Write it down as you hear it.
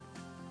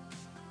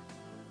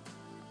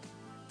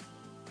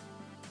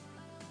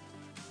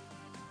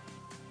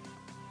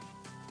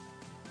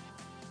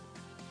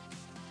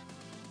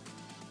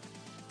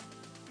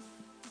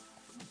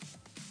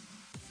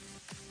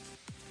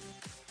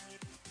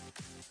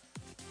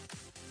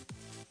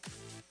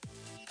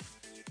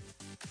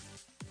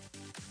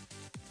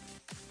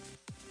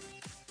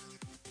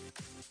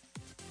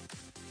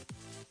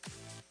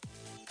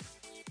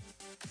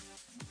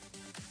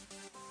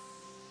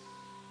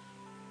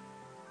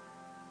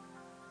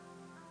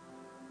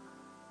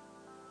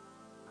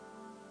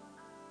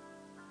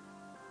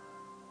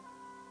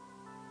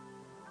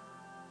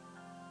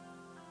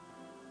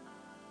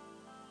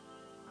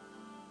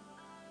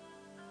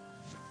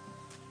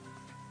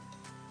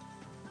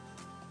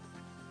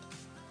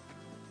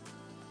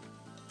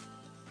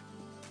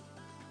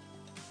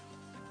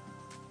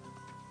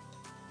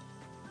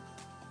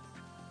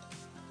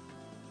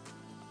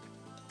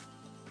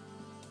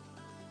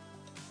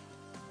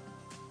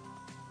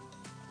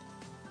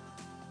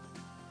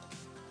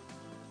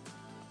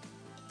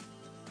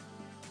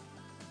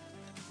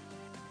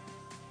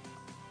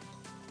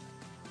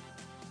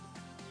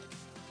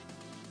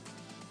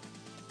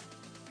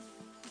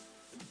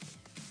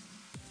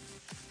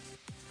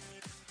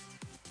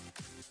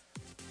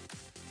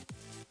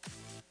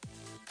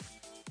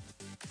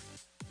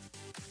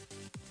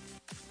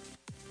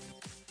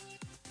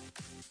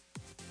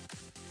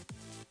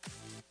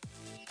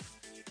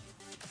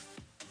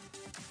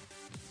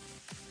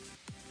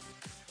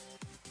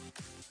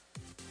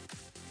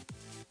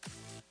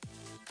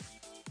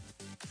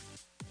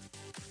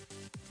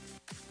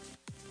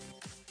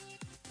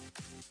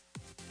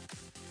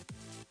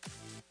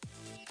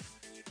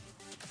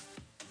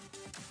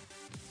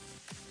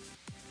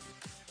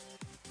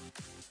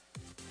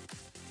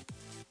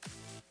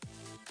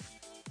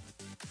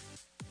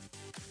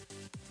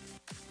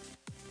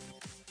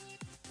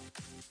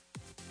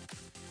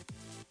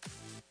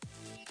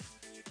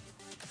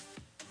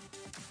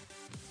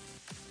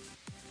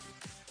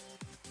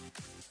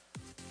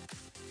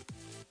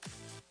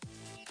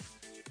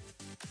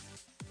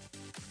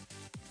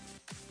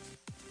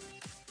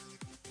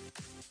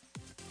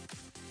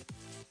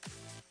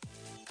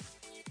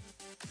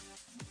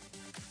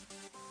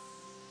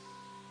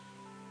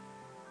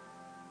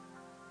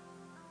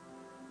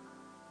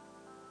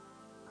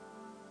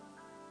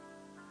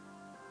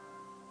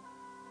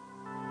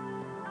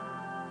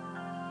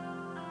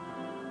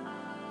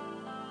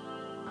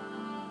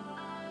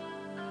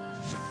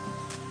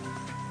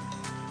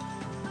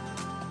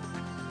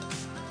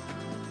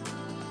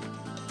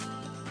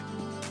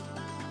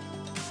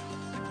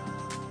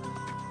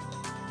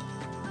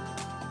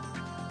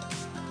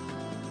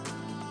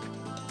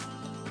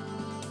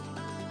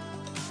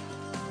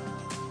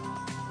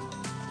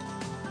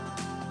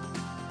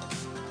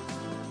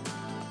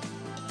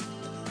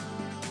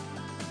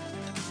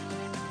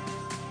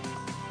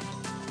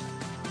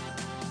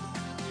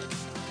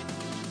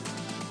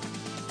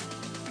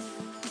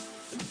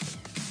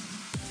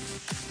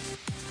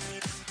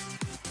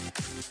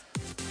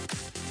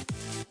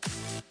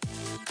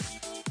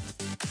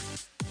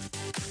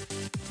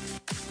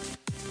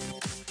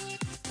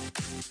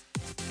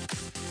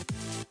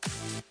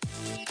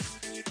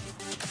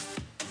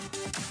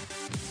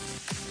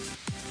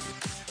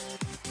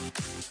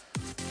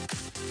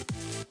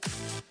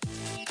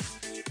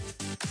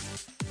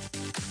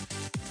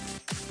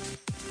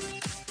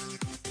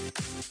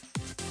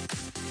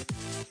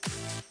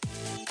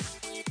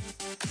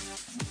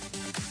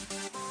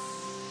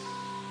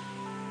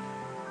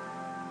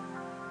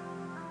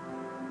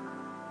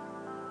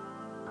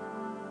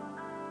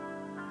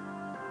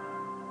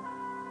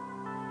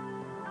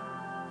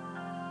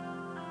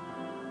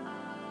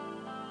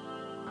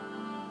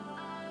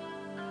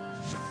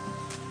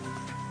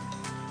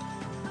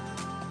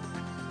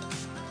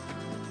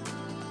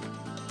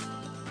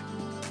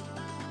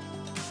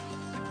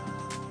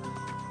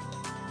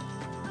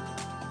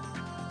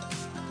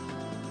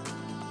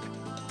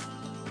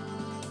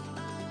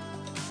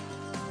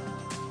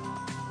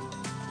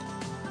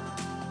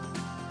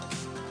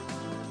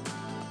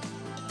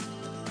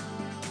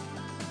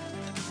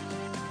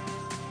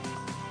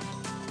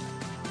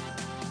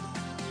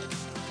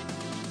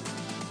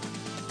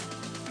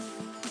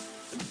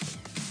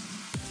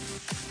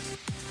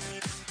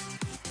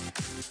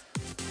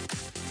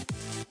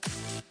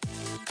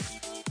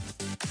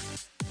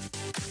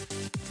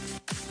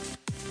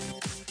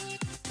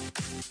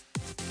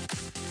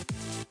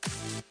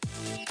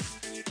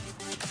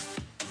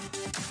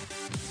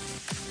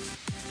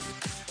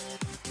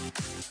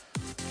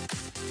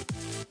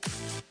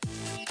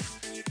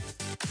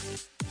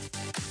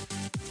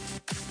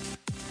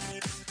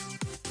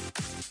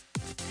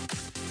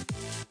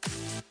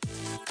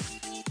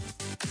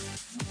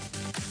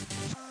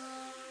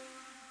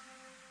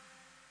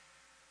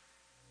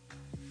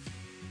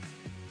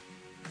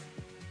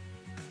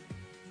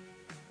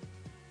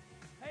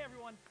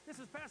This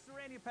is Pastor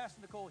Randy and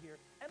Pastor Nicole here.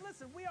 And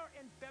listen, we are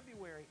in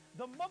February,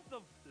 the month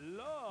of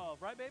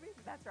love, right, baby?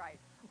 That's right.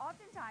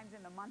 Oftentimes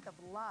in the month of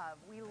love,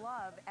 we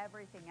love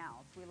everything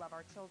else. We love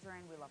our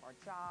children, we love our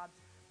jobs,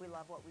 we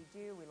love what we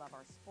do, we love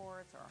our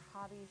sports or our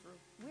hobbies. True.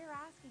 We're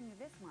asking you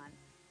this month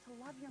to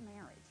love your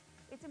marriage.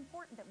 It's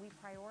important that we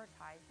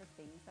prioritize the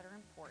things that are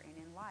important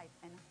in life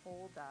and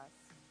hold us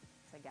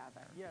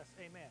together. Yes,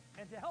 amen.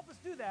 And to help us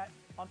do that,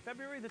 on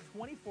February the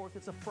 24th,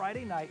 it's a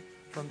Friday night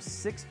from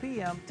 6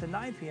 p.m. to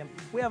 9 p.m.,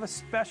 we have a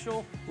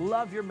special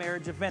Love Your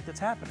Marriage event that's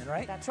happening,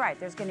 right? That's right.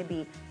 There's going to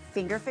be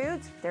finger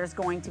foods. There's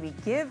going to be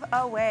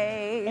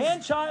giveaways.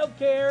 And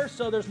childcare,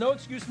 so there's no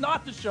excuse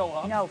not to show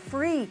up. No,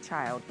 free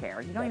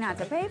childcare. You don't even have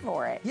to pay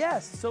for it.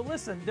 Yes, so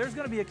listen, there's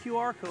going to be a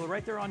QR code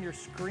right there on your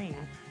screen.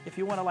 If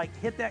you want to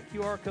hit that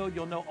QR code,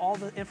 you'll know all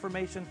the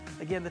information,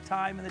 again, the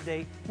time and the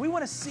date. We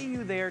want to see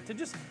you there to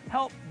just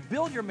help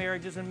build your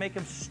marriages and make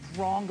them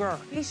stronger.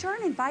 Be sure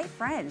and invite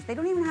friends. They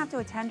don't even have to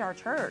attend our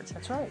church.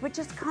 That's right. But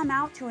just come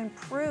out to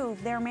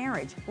improve their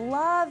marriage.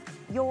 Love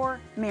your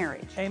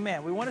marriage.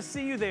 Amen. We want to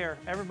see you there,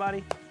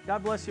 everybody.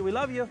 God bless you. We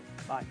love you.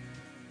 Bye.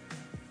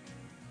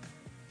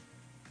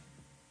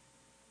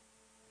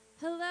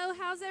 Hello,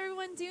 how's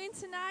everyone doing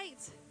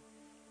tonight?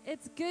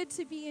 It's good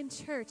to be in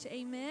church,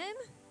 amen?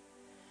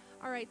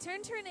 All right,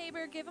 turn to your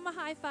neighbor, give him a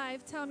high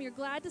five, tell him you're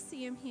glad to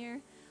see him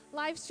here.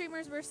 Live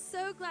streamers, we're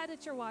so glad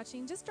that you're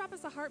watching. Just drop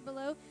us a heart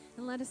below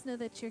and let us know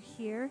that you're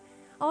here.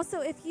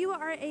 Also, if you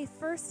are a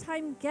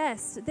first-time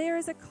guest, there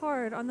is a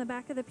card on the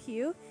back of the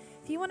pew.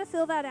 If you want to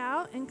fill that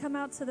out and come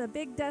out to the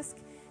big desk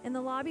in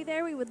the lobby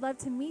there, we would love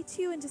to meet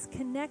you and just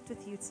connect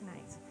with you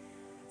tonight.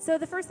 So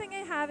the first thing I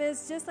have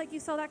is, just like you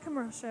saw that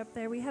commercial up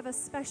there, we have a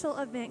special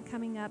event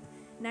coming up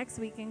next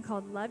weekend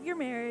called Love Your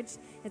Marriage.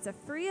 It's a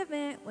free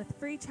event with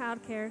free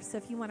childcare. So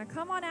if you want to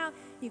come on out,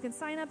 you can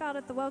sign up out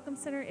at the Welcome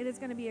Center. It is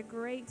going to be a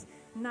great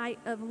night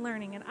of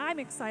learning, and I'm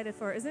excited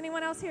for it. Is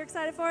anyone else here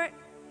excited for it?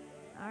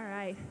 All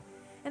right.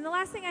 And the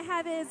last thing I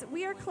have is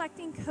we are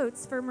collecting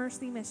coats for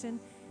Mercy Mission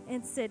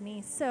in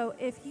Sydney. So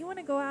if you want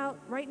to go out,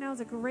 right now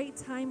is a great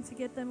time to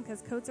get them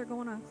because coats are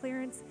going on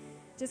clearance.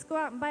 Just go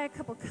out and buy a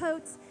couple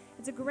coats.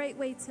 It's a great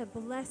way to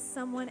bless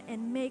someone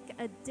and make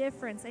a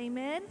difference.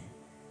 Amen?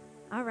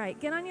 All right,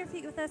 get on your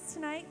feet with us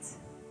tonight.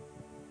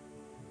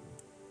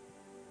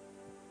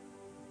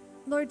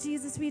 Lord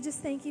Jesus, we just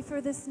thank you for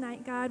this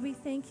night, God. We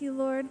thank you,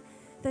 Lord,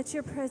 that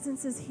your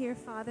presence is here,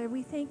 Father.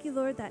 We thank you,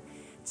 Lord, that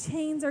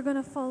chains are going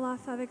to fall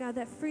off, Father God,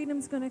 that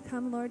freedom's going to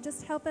come, Lord.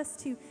 Just help us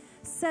to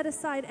set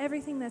aside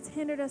everything that's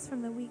hindered us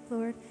from the week,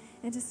 Lord,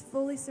 and just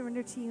fully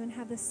surrender to you and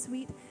have this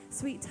sweet,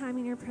 sweet time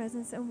in your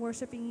presence and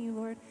worshiping you,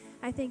 Lord.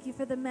 I thank you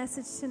for the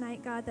message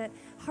tonight, God, that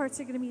hearts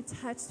are going to be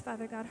touched,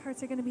 Father God.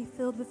 Hearts are going to be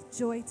filled with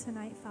joy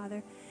tonight,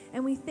 Father.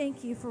 And we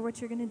thank you for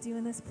what you're going to do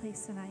in this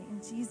place tonight.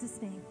 In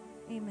Jesus' name,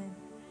 amen.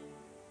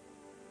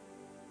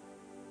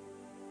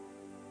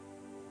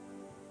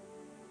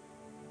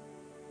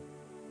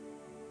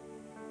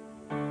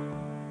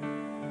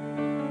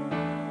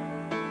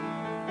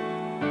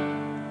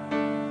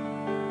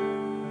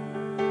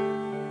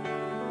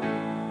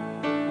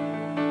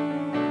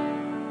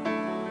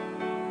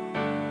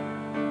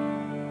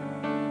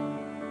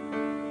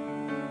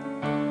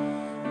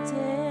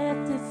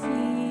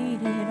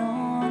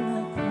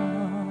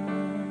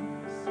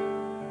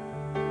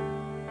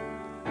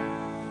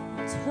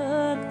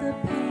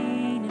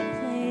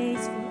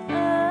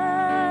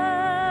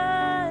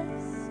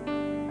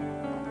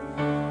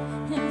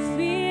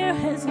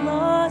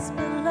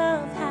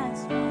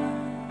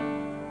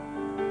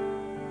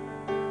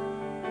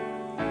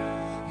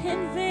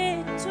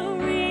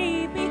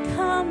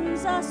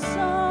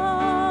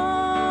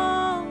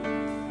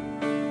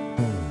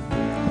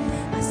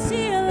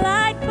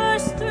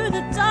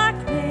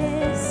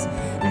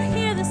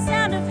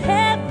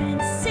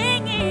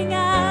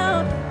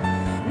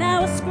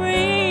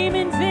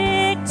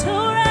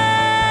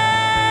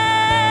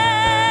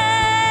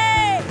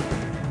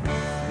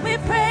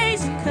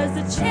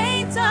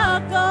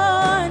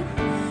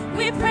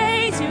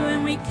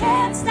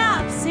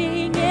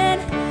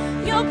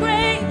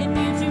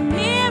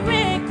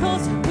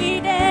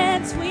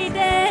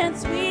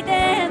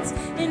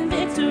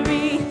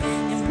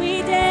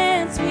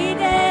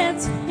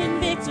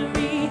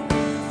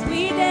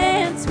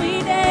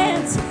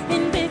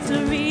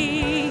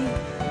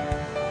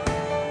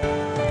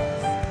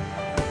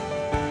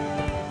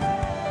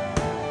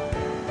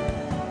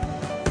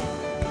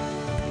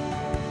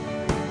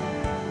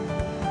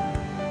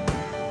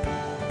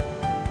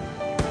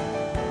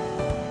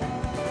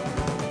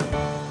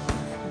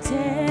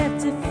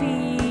 Death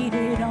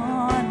defeated.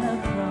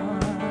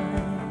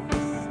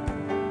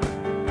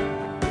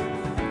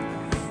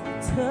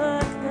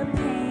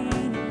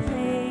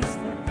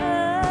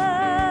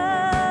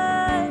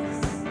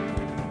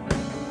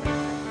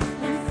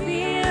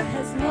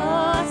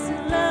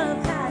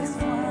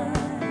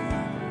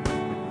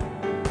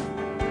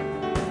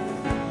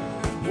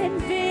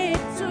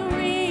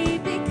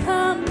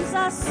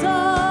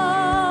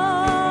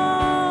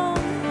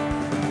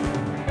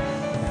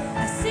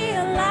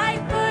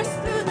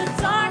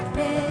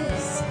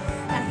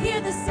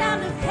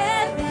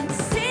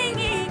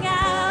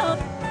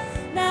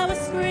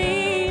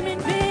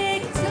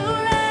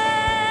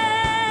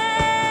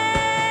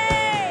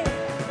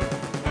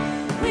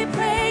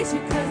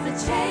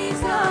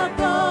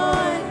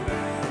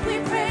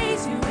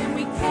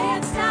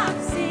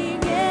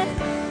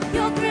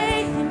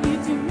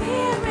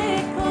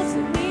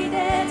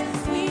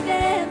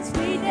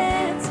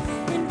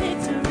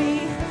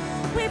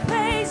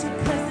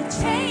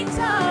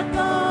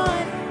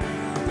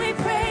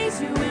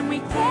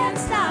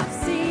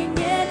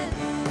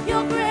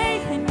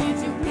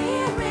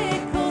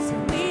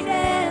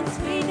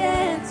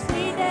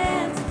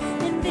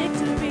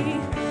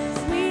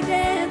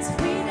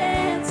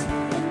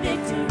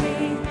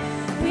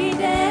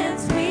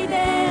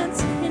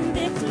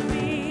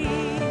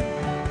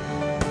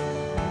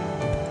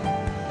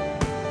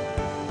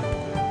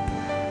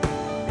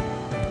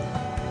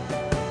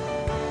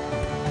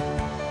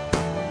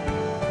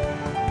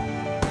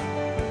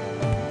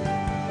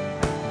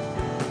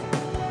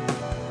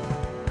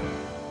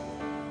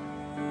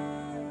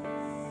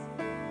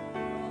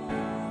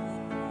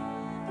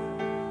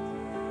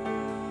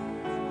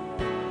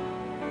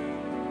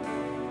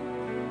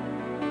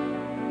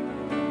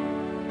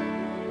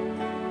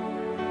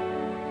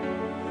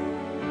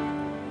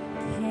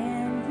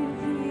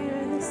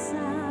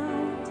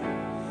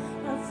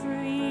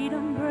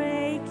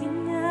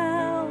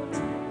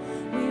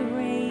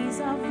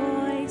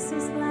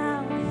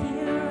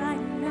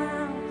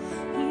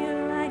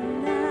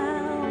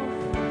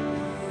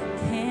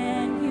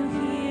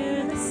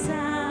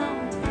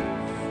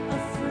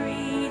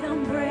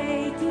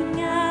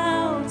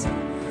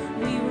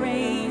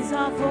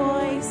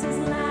 voices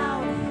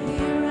loud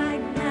here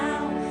right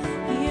now,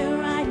 here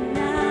right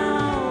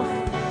now.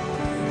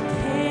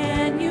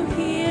 Can you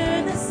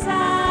hear the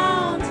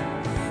sound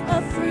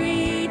of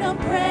freedom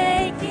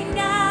breaking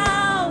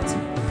out?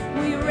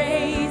 We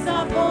raise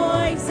our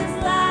voices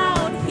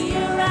loud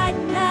here right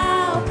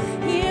now,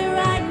 here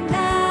right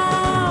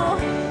now.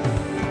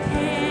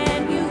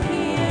 Can you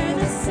hear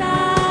the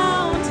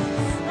sound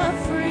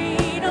of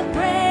freedom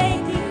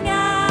breaking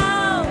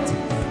out?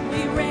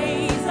 We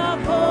raise our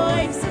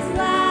voices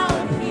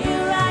loud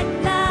here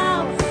right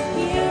now,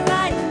 here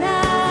right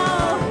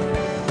now.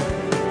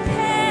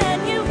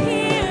 Can you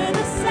hear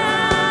the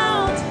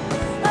sound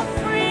of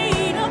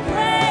freedom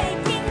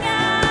breaking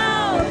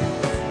out?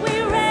 We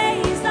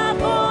raise our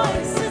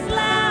voices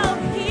loud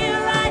here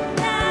right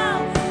now,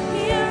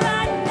 here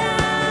right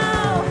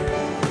now.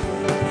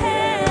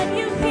 Can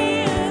you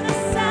hear the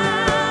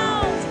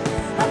sound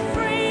of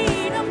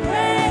freedom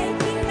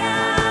breaking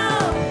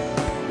out?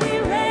 We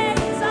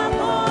raise our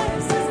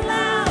voices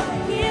loud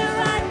here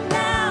right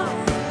now,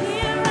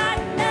 here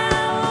right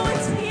now.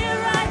 It's here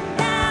right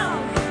now,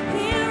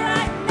 here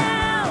right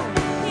now,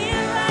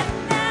 here right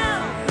now,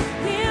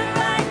 here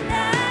right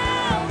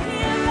now,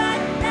 here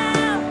right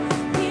now,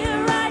 here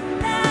right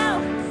now,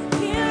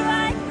 here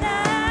right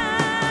now.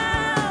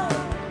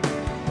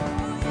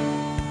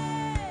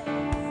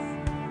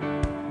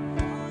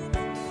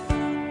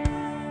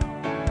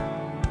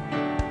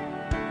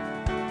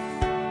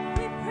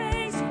 We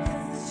praise you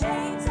 'cause the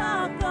chains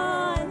are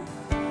gone.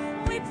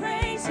 We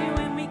praise you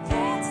and we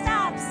can't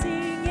stop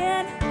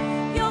singing.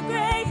 You're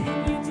great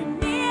and you do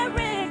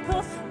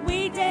miracles. We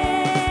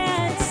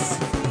dance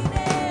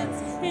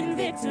in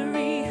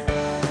victory.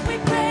 We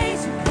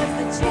praise you 'cause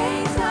the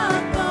chains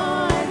are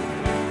gone.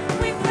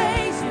 We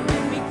praise you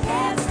and we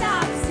can't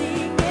stop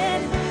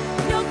singing.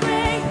 You're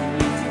great and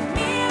you do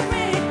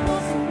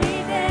miracles. We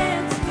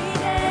dance, we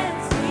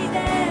dance, we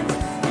dance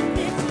in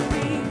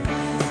victory.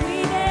 We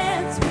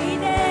dance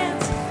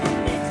in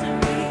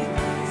victory.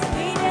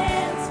 We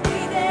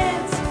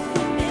dance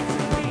in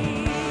victory.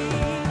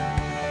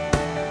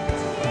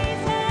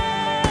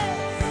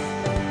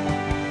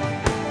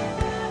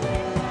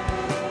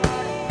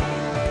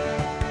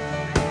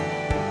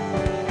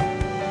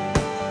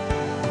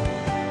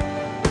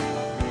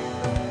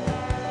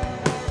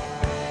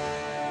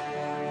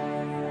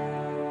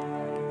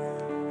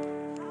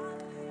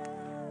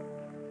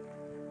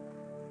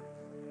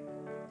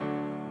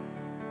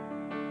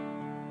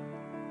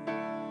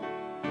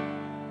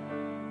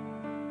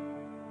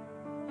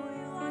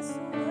 You are so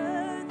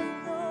worthy,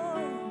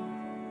 Lord.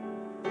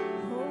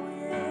 Oh,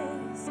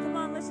 yes. Come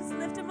on, let's just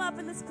lift him up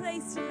in this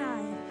place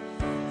tonight.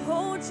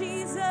 Oh,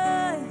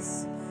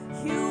 Jesus,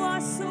 you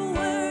are so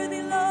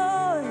worthy,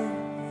 Lord.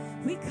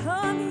 We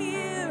come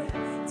here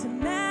to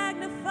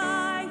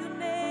magnify your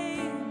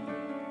name.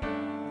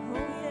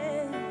 Oh,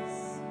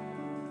 yes.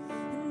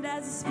 And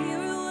as the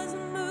Spirit was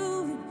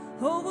moving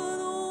over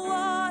the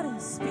water,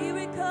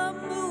 Spirit, come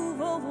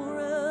move over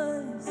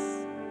us.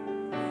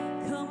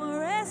 Come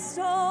rest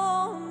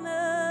on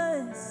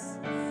us.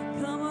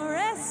 Come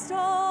rest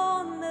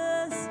on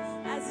us.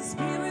 As the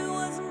Spirit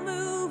was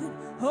moving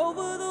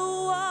over the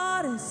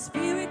water,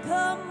 Spirit,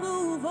 come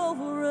move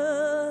over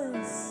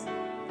us.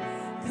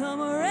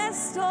 Come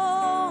rest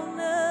on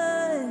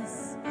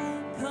us.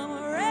 Come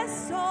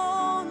rest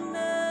on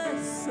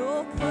us.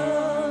 So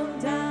come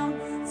down.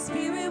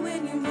 Spirit,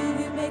 when you move,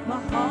 you make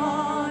my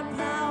heart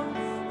pound.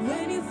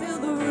 When you fill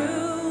the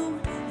room,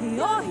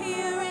 you're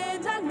here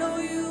and I know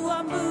you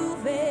are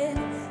moving.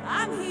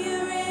 I'm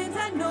here and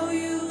I know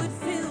you would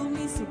fill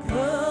me. So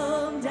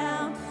come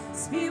down.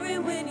 Spirit,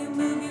 when you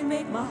move, you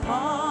make my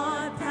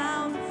heart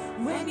pound.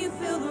 When you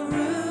fill the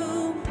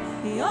room,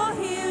 you're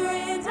here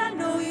and I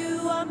know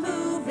you are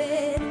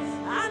moving.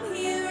 I'm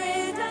here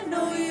and I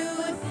know you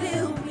would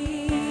fill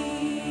me.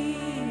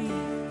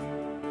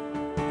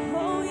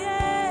 Oh,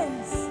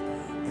 yes.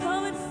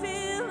 Come and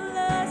fill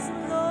us,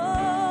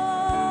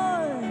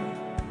 Lord.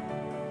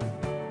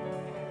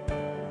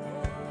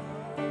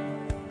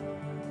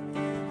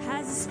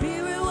 As the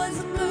Spirit was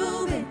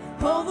moving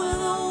over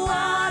the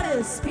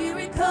water,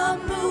 Spirit, come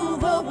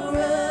move over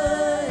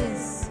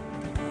us.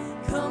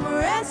 Come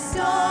rest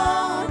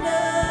on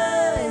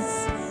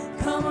us.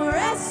 Come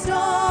rest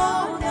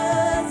on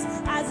us.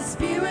 As the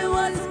Spirit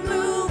was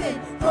moving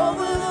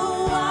over the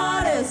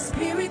water,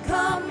 Spirit,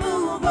 come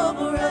move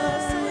over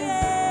us.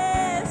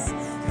 Yes.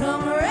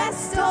 Come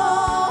rest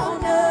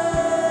on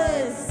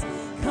us.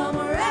 Come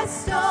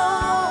rest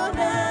on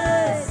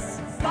us.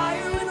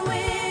 Fire and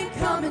wind,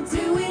 come and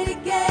do it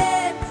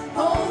again.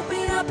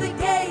 Open up the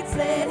gates,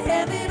 let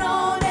heaven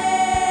on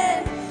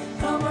in.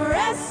 Come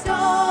rest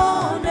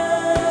on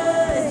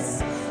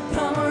us.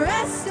 Come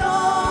rest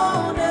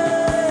on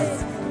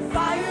us.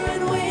 Fire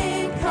and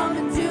wind, come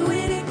and do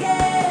it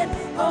again.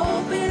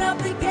 Open up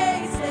the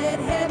gates, let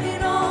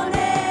heaven on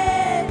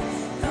in.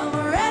 Come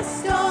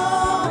rest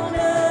on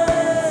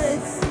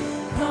us.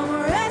 Come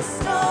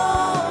rest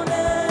on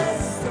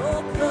us.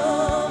 So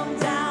come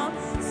down.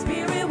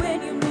 Spirit,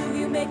 when you move,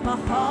 you make my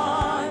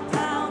heart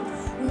pound.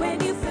 When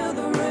you fill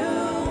the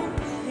room,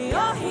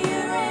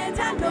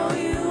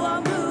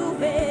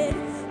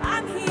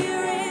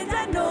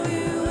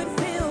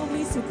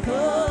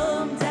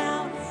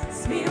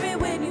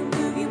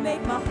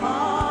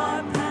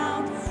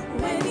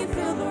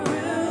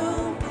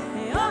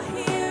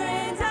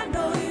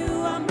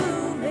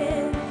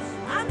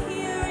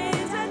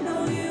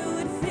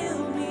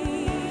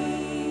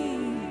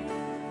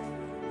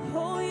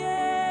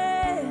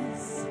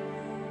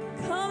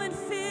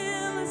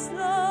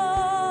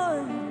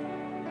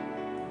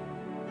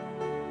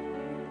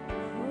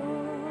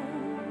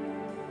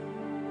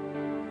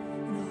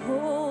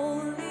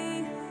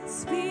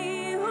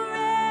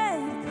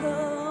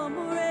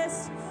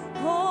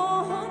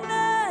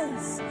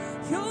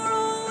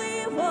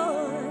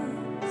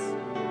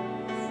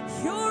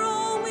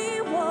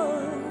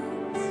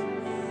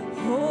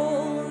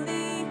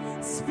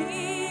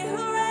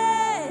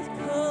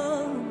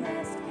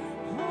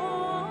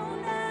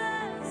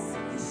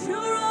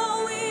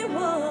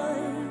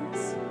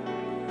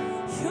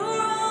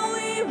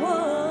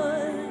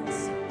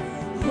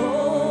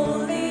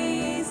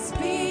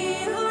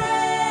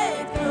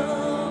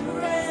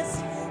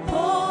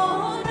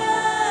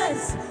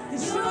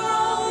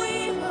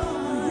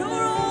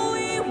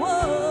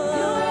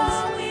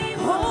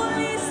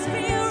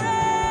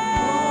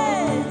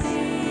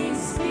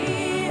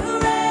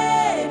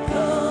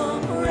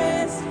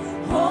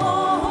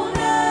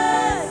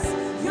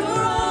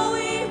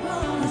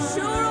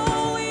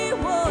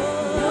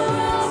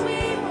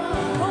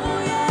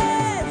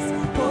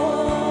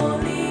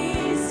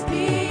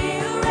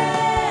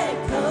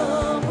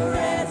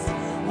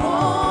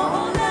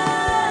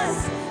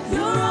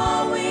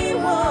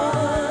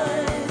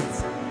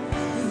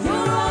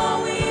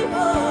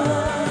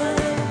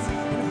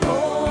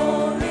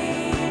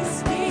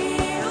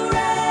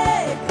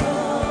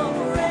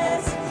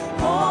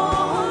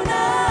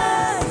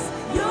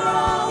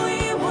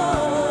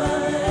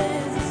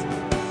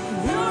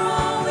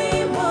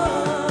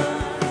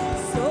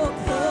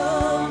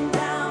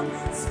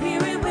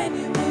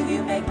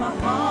 make my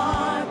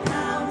heart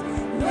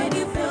pound. When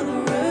you fill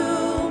the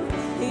room,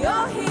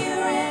 you're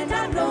here and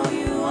I know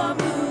you are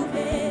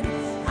moving.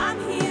 I'm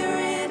here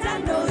and I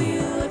know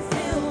you would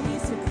fill me,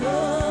 so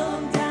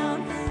come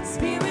down.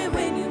 Spirit,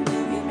 when you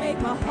move, you make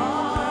my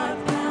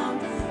heart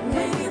pound.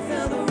 When you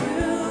fill the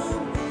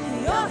room,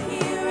 you're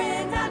here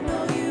and I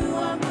know you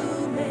are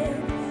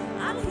moving.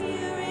 I'm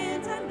here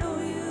and I know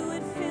you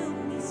would fill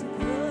me, so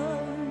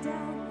come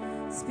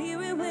down.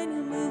 Spirit, when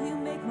you move, you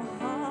make my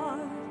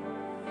heart.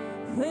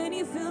 When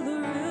you fill the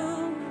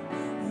room,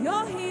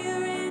 you're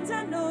here and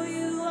I know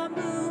you are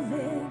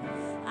moving.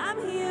 I'm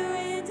here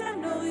and I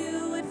know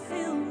you would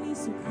fill me,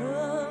 so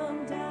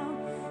come down.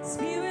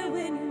 Spirit,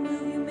 when you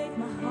move, you make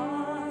my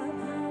heart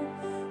pound.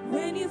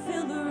 When you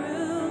fill the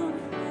room,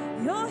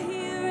 you're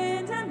here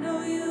and I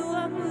know you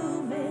are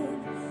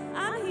moving.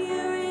 I'm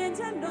here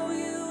and I know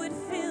you would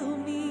fill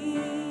me.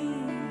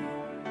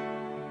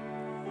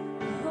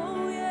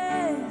 Oh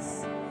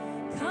yes,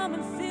 come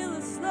and fill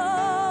us,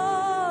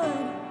 Lord.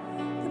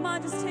 Come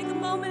on, just take a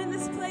moment in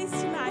this place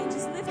tonight.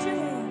 Just lift your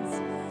hands.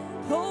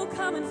 Oh,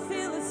 come and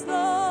fill us,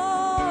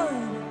 Lord.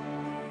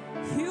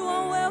 You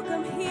are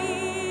welcome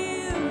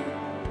here.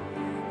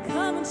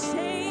 Come and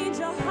change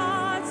our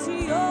hearts to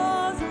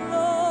yours,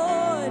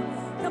 Lord.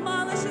 Come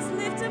on, let's just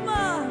lift him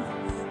up.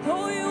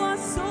 Oh, you are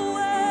so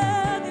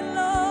worthy, Lord.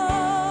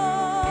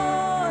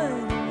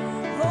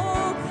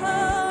 Oh,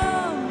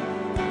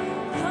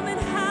 come and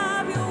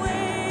have your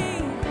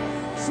way,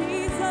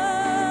 Jesus.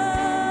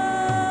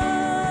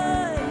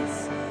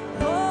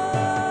 Oh,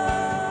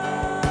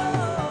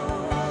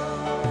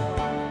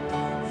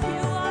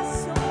 you are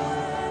so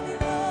worthy,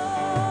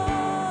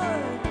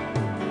 Lord.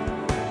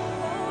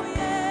 Oh,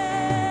 yes.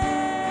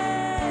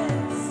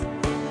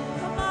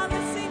 Come on,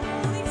 let's sing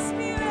Holy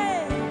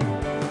Spirit.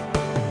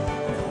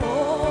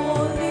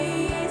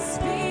 Holy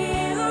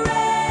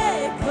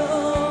Spirit,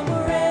 come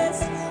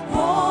rest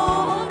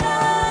on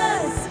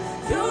us.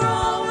 You're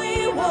all we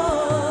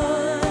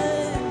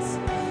want.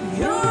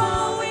 You're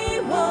all we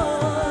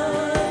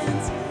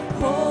want.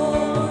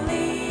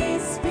 Holy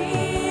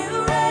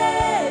Spirit,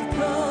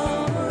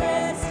 come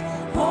rest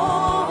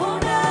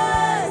on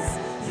us.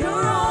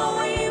 You're all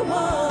we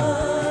want.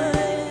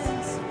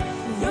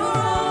 You're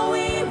all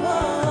we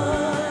want.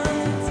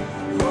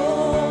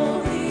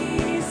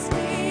 Holy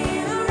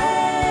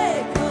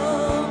Spirit,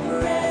 come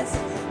rest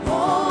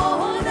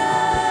on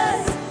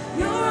us.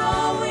 You're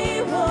all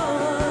we want.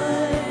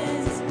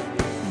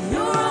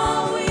 You're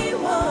all we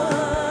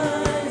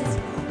want.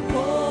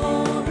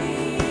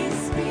 Holy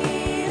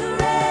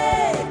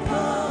Spirit,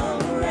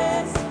 come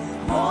rest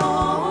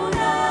on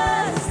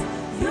us.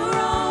 You're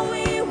all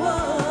we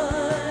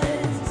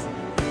want.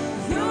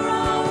 You're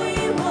all we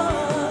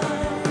want.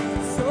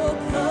 So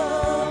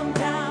come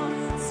down.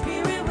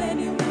 Spirit, when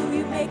you move,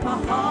 you make my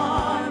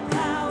heart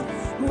pound.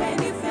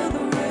 When you fill the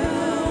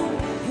room,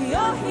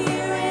 you're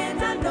here and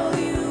I know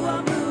you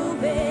are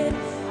moving.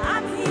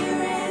 I'm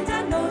here and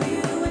I know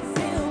you would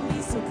fill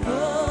me, so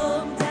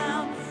come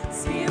down.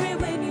 Spirit,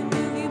 when you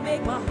move, you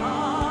make my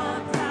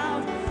heart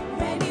pound.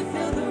 When you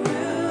fill the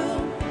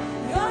room,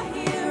 you're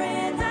here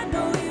and I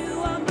know you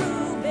are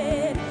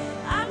moving.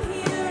 I'm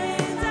here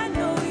and I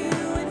know you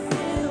would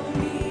fill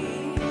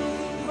me.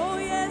 Oh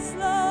yes,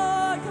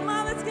 Lord. Come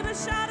on, let's give a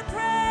shout of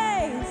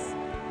praise.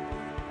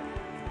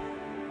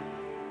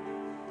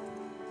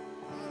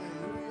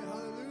 Hallelujah,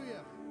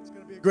 hallelujah. It's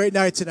going to be a great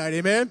night tonight,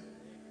 amen?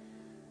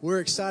 We're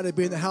excited to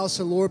be in the house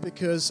of the Lord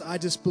because I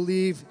just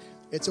believe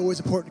it's always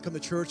important to come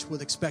to church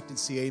with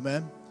expectancy,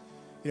 amen?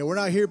 You know, we're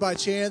not here by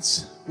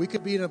chance. We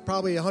could be in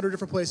probably 100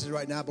 different places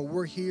right now, but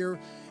we're here.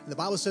 And the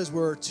Bible says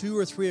where 2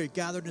 or 3 are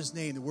gathered in his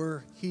name,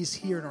 that he's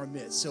here in our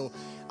midst. So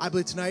I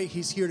believe tonight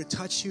he's here to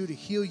touch you, to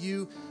heal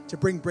you, to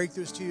bring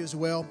breakthroughs to you as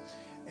well.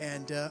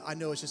 And I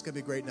know it's just going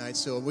to be a great night.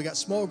 So we got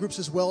small groups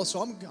as well.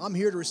 So I'm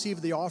here to receive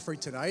the offering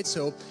tonight.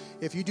 So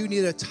if you do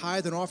need a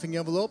tithe and offering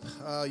envelope,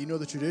 you know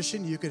the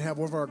tradition. You can have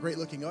one of our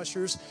great-looking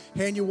ushers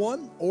hand you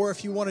one. Or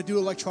if you want to do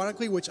it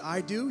electronically, which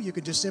I do, you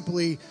can just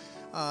simply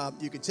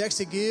you can text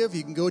and give.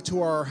 You can go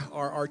to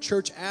our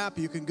church app.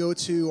 You can go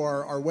to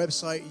our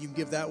website. You can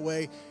give that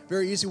way.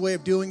 Very easy way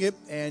of doing it.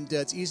 And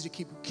it's easy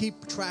to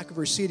keep track of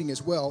receipting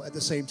as well at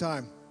the same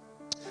time.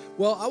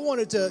 Well, I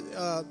wanted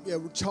to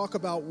talk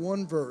about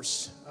one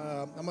verse.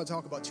 I'm going to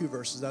talk about 2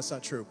 verses. That's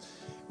not true.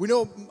 We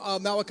know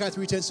Malachi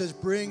 3:10 says,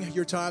 bring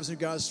your tithes into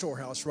God's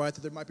storehouse, right,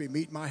 that there might be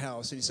meat in my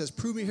house. And he says,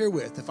 prove me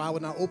herewith, if I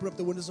would not open up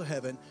the windows of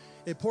heaven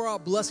and pour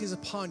out blessings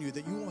upon you,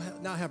 that you will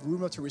not have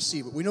room enough to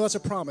receive it. We know that's a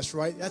promise,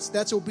 right?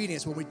 That's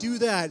obedience. When we do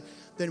that,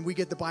 then we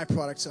get the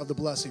byproducts of the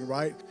blessing,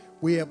 right?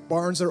 We have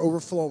barns that are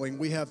overflowing.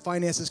 We have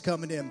finances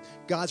coming in.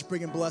 God's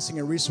bringing blessing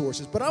and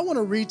resources. But I want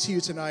to read to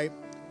you tonight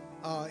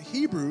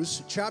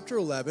Hebrews chapter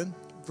 11,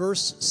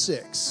 verse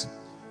 6.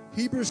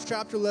 Hebrews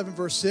chapter 11,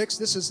 verse 6.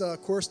 This is,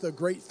 of course, the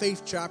great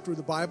faith chapter of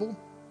the Bible.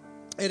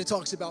 And it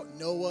talks about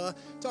Noah,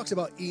 talks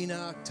about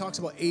Enoch, talks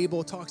about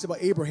Abel, talks about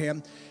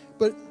Abraham.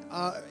 But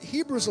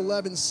Hebrews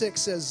 11:6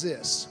 says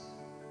this.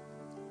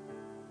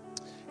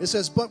 It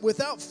says, but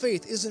without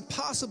faith it is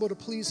impossible to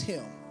please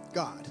him,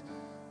 God.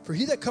 For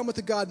he that cometh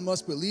to God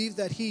must believe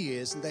that he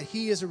is, and that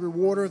he is a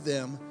rewarder of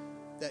them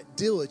that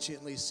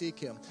diligently seek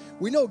him.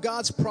 We know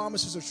God's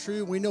promises are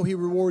true. We know he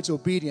rewards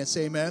obedience.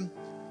 Amen.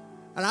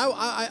 And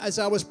I as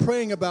I was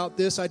praying about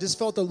this, I just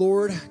felt the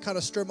Lord kind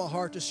of stir my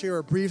heart to share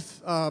a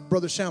brief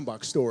Brother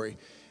Schambach story.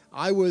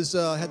 I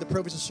had the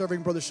privilege of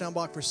serving Brother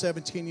Schambach for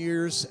 17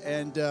 years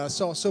and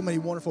saw so many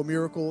wonderful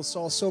miracles,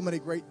 saw so many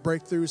great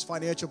breakthroughs,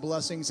 financial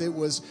blessings.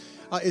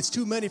 It's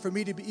too many for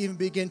me to even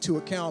begin to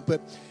account.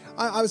 But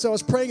as I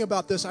was praying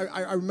about this,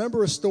 I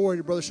remember a story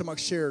that Brother Schambach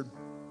shared.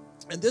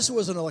 And this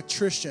was an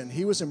electrician.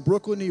 He was in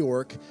Brooklyn, New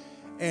York,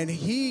 and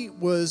he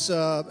was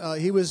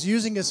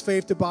using his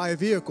faith to buy a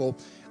vehicle.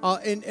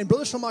 And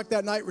Brother Schambach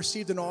that night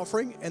received an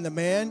offering, and the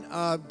man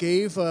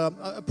gave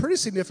a pretty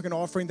significant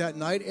offering that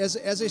night as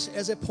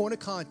a point of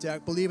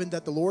contact, believing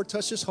that the Lord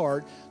touched his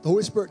heart. The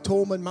Holy Spirit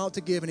told him an amount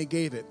to give, and he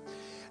gave it.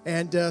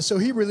 And so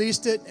he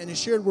released it, and he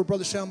shared with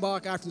Brother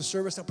Schambach after the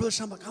service. Now, Brother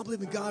Schambach, I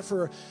believe in God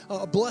for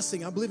a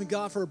blessing. I believe in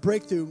God for a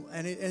breakthrough.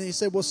 And he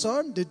said, well,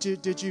 son, did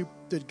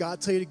God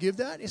tell you to give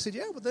that? He said,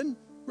 yeah, well, then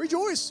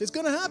rejoice. It's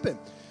going to happen.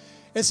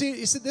 And see,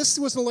 he said this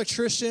was an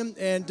electrician,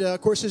 and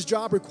of course his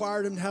job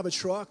required him to have a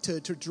truck to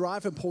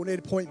drive from point A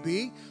to point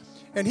B.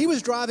 And he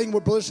was driving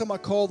what Brother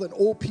Schambach called an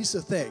old piece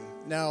of thing.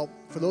 Now,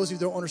 for those of you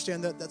who don't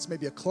understand that, that's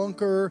maybe a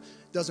clunker,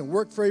 doesn't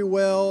work very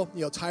well,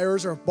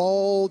 tires are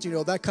bald,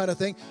 that kind of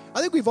thing.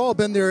 I think we've all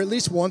been there at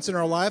least once in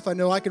our life. I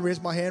know I can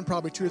raise my hand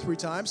probably 2 or 3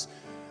 times.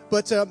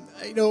 But,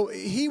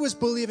 he was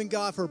believing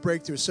God for a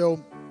breakthrough.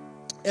 So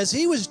as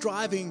he was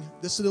driving,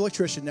 this is the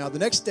electrician now, the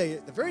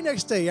very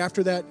next day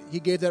after that he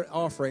gave that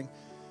offering,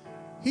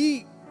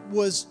 he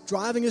was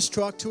driving his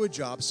truck to a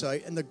job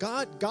site, and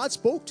God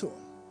spoke to him.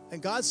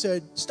 And God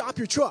said, stop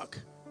your truck.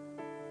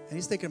 And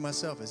he's thinking to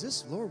himself, is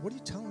this, Lord, what are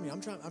you telling me?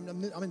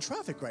 I'm in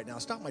traffic right now.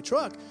 Stop my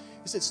truck.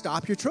 He said,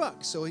 stop your truck.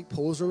 So he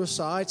pulls over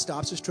aside,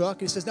 stops his truck,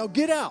 and he says, now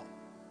get out.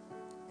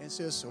 And he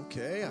says,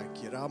 okay, I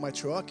get out of my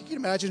truck. You can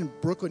imagine in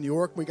Brooklyn, New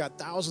York, we got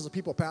thousands of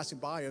people passing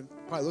by and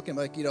probably looking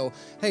like,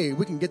 hey,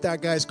 we can get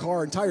that guy's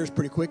car and tires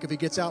pretty quick if he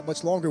gets out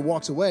much longer and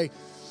walks away.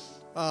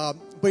 But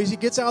he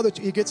gets out of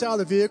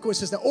the vehicle and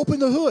says, now open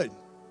the hood.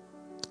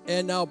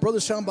 And now Brother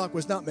Schambach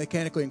was not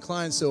mechanically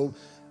inclined, so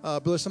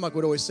Brother Schambach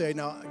would always say,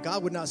 now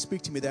God would not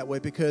speak to me that way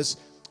because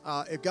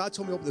if God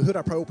told me to open the hood,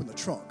 I'd probably open the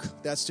trunk.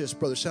 That's just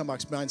Brother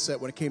Schambach's mindset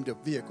when it came to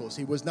vehicles.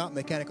 He was not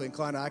mechanically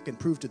inclined. I can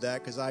prove to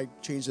that because I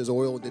changed his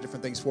oil and did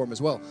different things for him as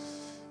well.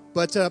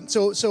 But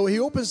so he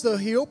opens the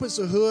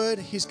hood.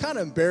 He's kind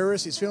of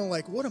embarrassed. He's feeling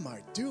like, what am I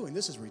doing?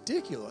 This is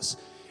ridiculous.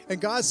 And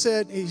God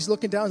said, he's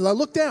looking down.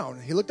 Look down.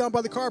 He looked down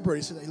by the carburetor.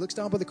 He said, he looks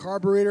down by the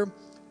carburetor.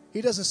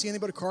 He doesn't see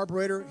anything but a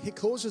carburetor. He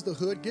closes the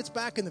hood, gets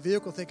back in the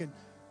vehicle thinking,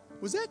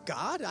 was that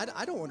God?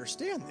 I don't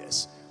understand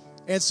this.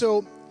 And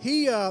so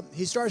he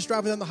starts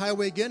driving down the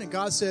highway again, and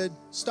God said,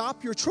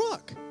 stop your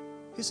truck.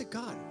 He said,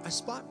 God, I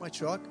spot my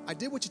truck. I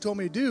did what you told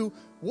me to do.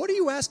 What are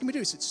you asking me to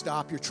do? He said,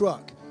 stop your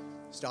truck.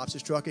 Stops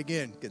his truck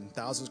again, getting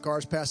thousands of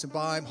cars passing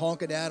by him,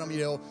 honking at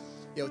him,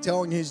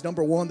 telling him he's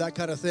number one, that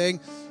kind of thing.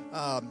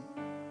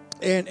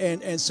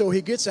 And so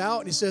he gets out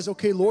and he says,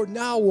 okay, Lord,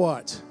 now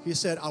what? He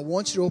said, I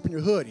want you to open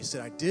your hood. He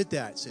said, I did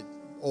that. He said,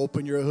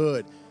 open your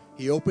hood.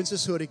 He opens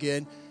his hood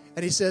again.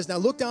 And he says, now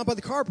look down by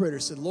the carburetor.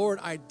 He said, Lord,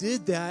 I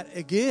did that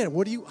again.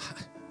 He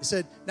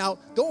said, now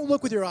don't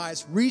look with your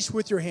eyes. Reach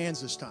with your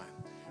hands this time.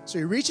 So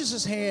he reaches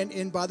his hand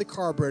in by the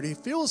carburetor. He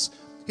feels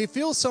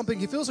something.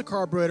 He feels a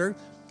carburetor.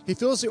 He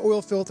feels the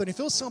oil filter. And he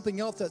feels something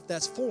else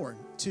that's foreign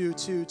to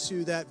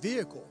that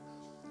vehicle.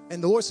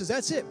 And the Lord says,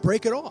 that's it.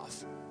 Break it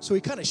off. So he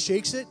kind of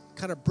shakes it,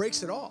 kind of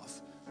breaks it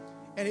off.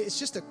 And it's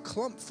just a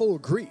clump full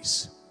of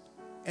grease.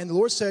 And the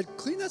Lord said,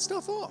 clean that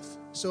stuff off.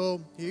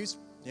 So he's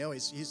in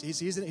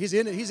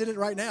it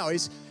right now.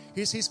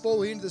 He's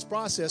fully into this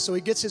process. So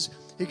he gets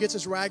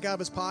his rag out of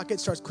his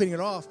pocket, starts cleaning it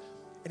off,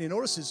 and he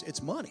notices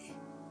it's money.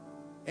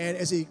 And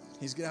as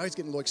he's getting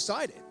a little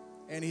excited,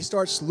 and he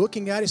starts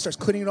looking at it, starts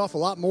cleaning it off a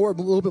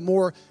little bit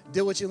more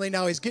diligently.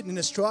 Now he's getting in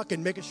his truck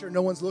and making sure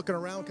no one's looking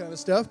around, kind of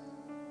stuff.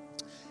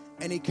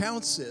 And he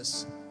counts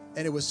this,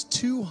 and it was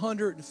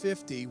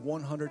 250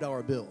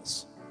 $100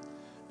 bills.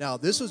 Now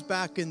this was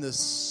back in the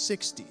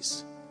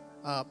 60s.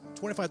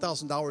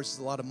 $25,000 is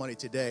a lot of money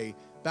today.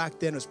 Back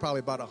then, it was probably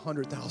about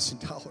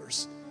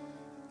 $100,000.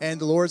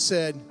 And the Lord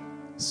said,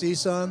 see,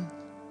 son,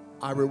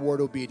 I reward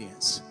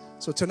obedience.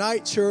 So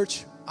tonight,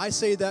 church, I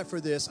say that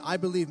for this. I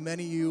believe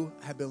many of you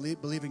have been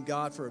believing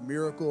God for a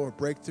miracle or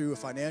breakthrough, a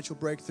financial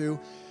breakthrough.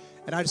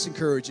 And I just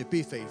encourage you,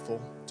 be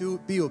faithful.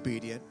 Be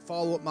obedient.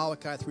 Follow what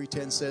Malachi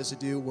 3:10 says to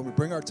do. When we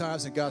bring our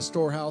tithes in God's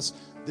storehouse,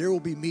 there will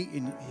be meat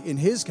in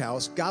his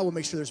house. God will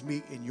make sure there's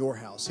meat in your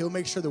house. He'll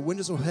make sure the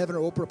windows of heaven are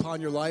open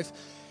upon your life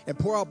and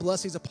pour out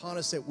blessings upon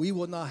us that we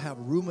will not have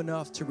room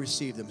enough to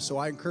receive them. So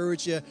I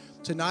encourage you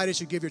tonight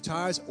as you give your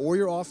tithes or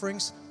your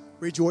offerings,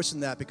 rejoice in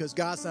that because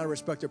God's not a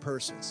respecter of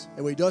persons.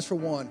 And what he does for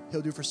one,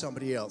 he'll do for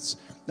somebody else.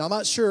 Now, I'm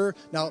not sure.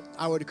 Now,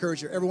 I would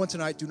encourage you, everyone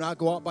tonight, do not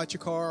go out by your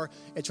car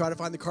and try to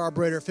find the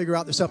carburetor, figure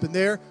out there's something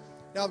there.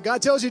 Now, if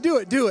God tells you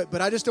to do it,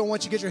 but I just don't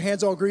want you to get your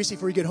hands all greasy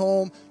before you get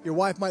home. Your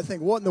wife might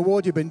think, what in the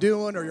world you've been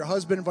doing, or your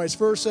husband and vice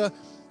versa.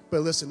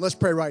 But listen, let's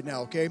pray right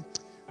now, okay?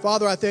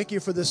 Father, I thank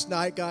you for this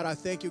night, God. I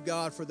thank you,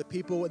 God, for the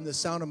people in the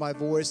sound of my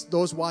voice,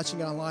 those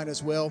watching online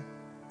as well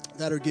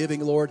that are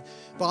giving, Lord.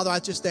 Father, I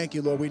just thank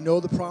you, Lord. We know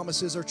the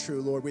promises are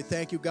true, Lord. We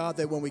thank you, God,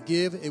 that when we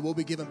give, it will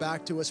be given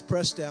back to us,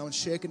 pressed down,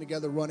 shaken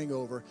together, running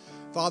over.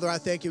 Father, I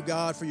thank you,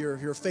 God, for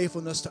your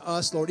faithfulness to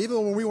us, Lord. Even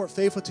when we weren't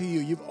faithful to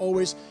you, you've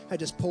always had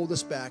just pulled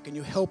us back, and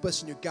you help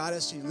us, and you guide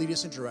us, and you lead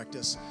us and direct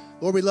us.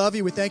 Lord, we love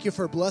you. We thank you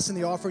for blessing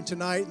the offering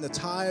tonight and the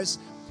tithes.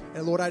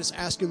 And Lord, I just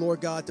ask you,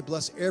 Lord God, to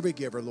bless every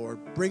giver,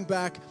 Lord. Bring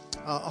back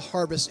a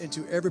harvest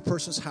into every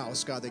person's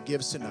house, God, that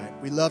gives tonight.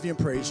 We love you and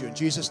praise you. In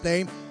Jesus'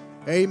 name,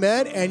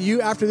 amen. And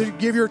you, after you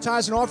give your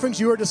tithes and offerings,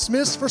 you are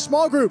dismissed for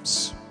small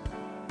groups.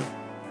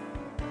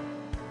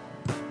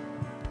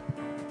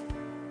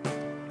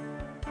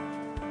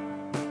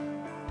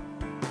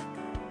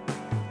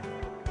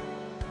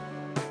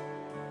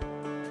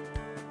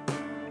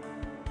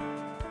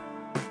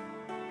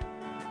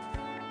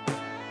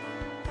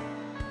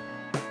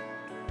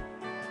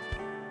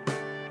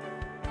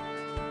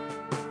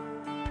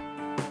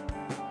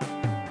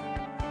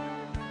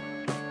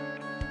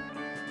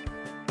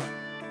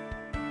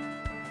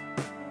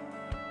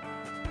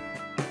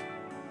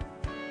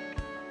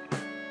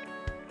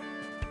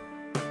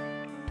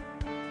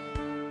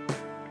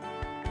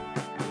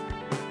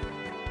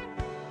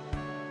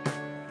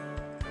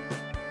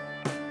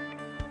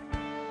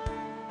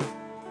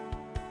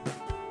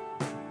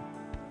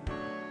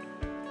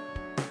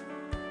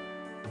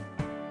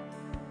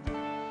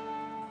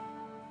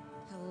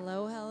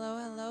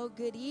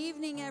 Good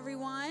evening,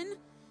 everyone.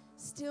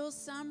 Still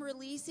some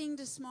releasing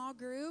to small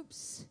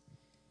groups.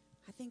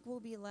 I think we'll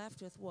be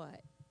left with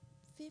what?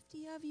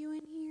 50 of you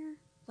in here?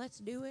 Let's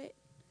do it.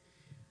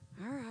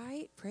 All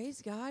right.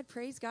 Praise God.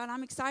 Praise God.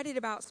 I'm excited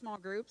about small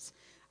groups.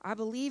 I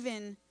believe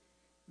in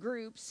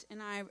groups, and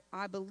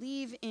I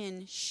believe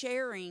in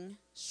sharing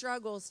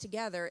struggles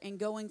together and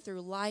going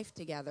through life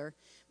together.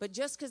 But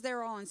just because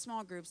they're all in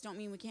small groups don't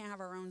mean we can't have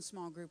our own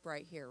small group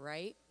right here,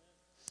 right?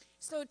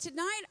 So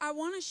tonight I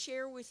want to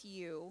share with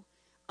you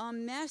a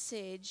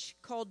message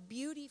called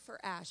Beauty for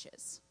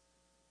Ashes.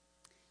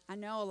 I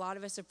know a lot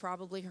of us have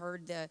probably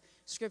heard the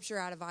scripture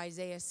out of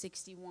Isaiah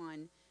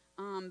 61,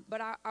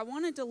 but I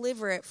want to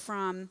deliver it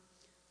from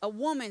a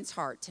woman's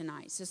heart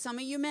tonight. So some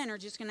of you men are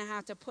just going to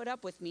have to put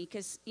up with me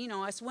because, you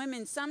know, us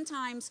women,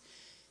 sometimes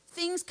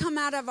things come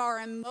out of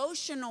our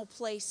emotional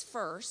place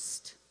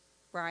first,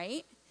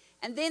 right?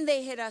 And then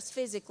they hit us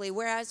physically,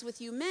 whereas with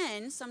you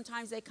men,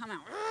 sometimes they come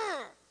out,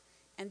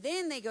 and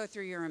then they go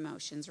through your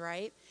emotions,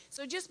 right?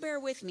 So just bear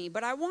with me.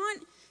 But I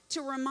want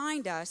to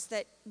remind us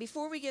that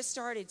before we get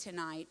started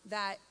tonight,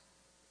 that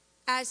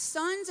as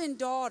sons and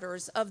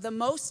daughters of the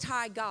Most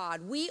High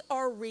God, we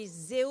are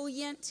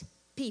resilient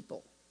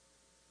people.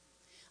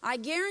 I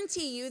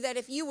guarantee you that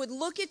if you would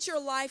look at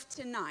your life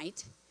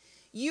tonight,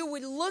 you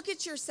would look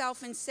at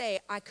yourself and say,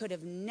 I could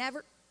have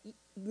never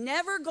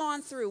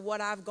gone through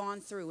what I've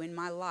gone through in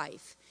my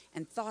life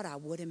and thought I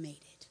would have made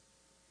it.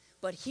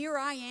 But here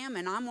I am,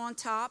 and I'm on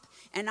top,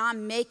 and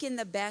I'm making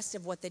the best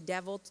of what the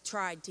devil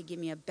tried to give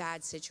me a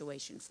bad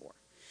situation for.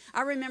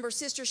 I remember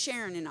Sister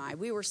Sharon and I,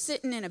 we were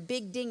sitting in a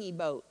big dinghy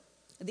boat,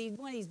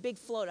 one of these big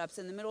float-ups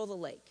in the middle of the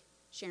lake.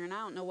 Sharon, I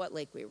don't know what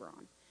lake we were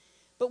on.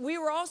 But we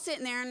were all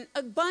sitting there, and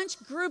a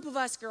group of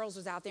us girls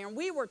was out there, and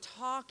we were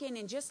talking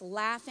and just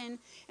laughing,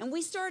 and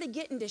we started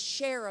getting to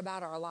share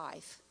about our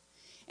life.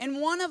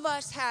 And one of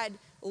us had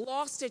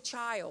lost a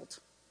child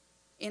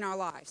in our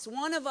lives.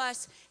 One of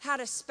us had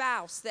a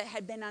spouse that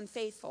had been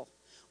unfaithful.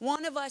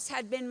 One of us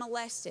had been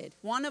molested.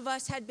 One of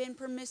us had been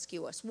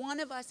promiscuous. One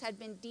of us had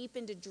been deep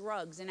into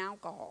drugs and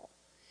alcohol.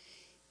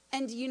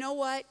 And you know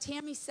what?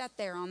 Tammy sat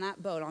there on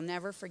that boat. I'll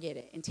never forget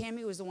it. And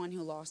Tammy was the one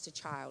who lost a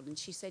child. And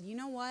she said, you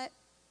know what?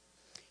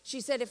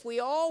 She said, if we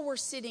all were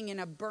sitting in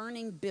a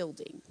burning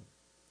building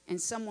and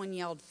someone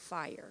yelled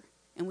fire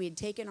and we had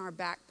taken our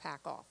backpack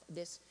off,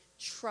 this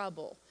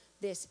trouble,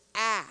 this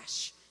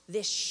ash,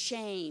 this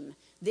shame,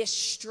 this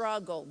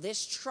struggle,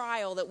 this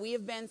trial that we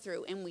have been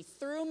through, and we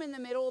threw them in the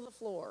middle of the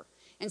floor,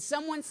 and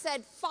someone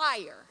said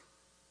fire,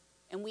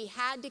 and we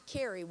had to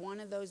carry one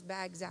of those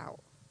bags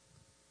out,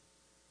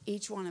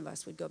 each one of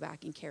us would go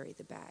back and carry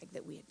the bag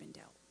that we had been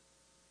dealt.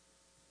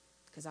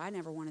 Because I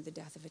never wanted the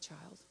death of a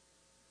child.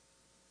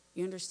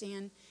 You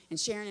understand? And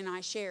Sharon and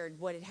I shared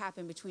what had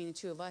happened between the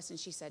two of us, and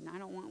she said, and I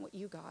don't want what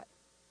you got,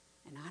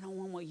 and I don't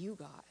want what you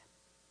got.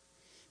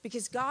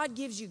 Because God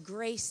gives you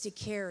grace to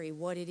carry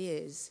what it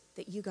is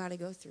that you got to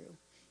go through.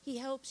 He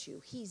helps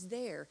you. He's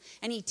there.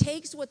 And he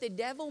takes what the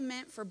devil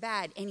meant for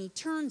bad and he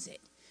turns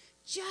it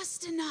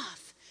just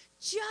enough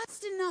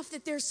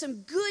that there's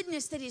some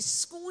goodness that is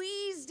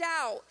squeezed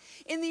out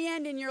in the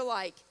end. And you're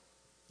like,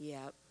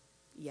 yep.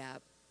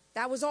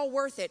 That was all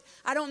worth it.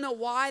 I don't know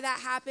why that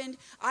happened.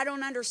 I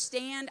don't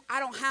understand. I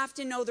don't have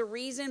to know the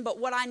reason. But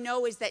what I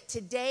know is that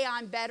today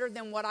I'm better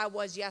than what I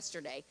was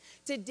yesterday.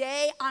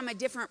 Today I'm a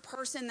different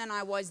person than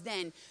I was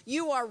then.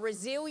 You are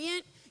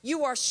resilient.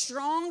 You are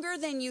stronger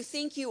than you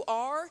think you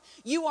are.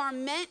 You are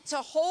meant to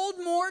hold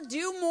more,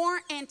 do more,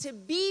 and to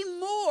be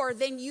more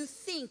than you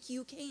think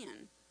you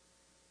can.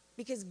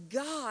 Because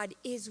God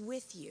is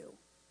with you.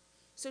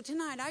 So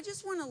tonight, I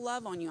just want to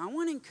love on you. I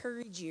want to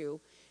encourage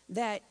you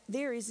that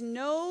there is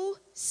no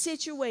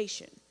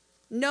situation,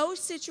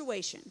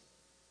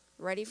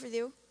 ready for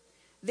you?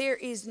 There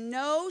is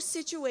no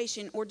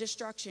situation or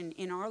destruction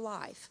in our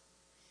life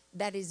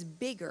that is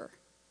bigger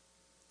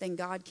than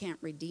God can't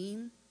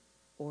redeem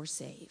or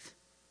save.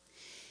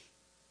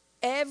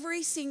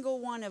 Every single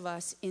one of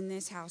us in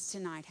this house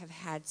tonight have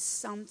had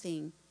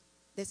something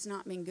that's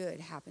not been good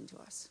happen to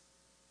us.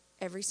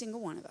 Every single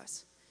one of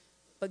us.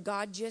 But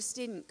God just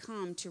didn't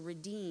come to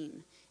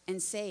redeem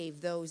and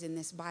save those in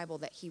this Bible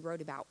that he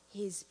wrote about,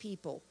 his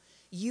people.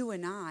 You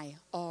and I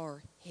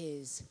are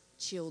his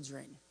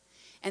children.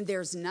 And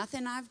there's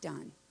nothing I've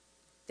done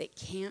that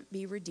can't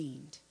be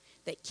redeemed,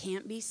 that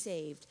can't be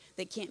saved,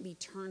 that can't be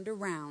turned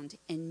around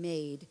and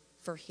made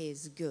for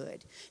his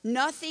good.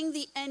 Nothing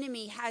the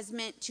enemy has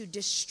meant to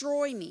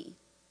destroy me.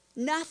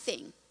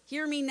 Nothing.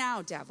 Hear me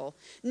now, devil.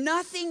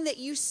 Nothing that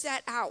you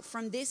set out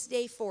from this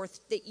day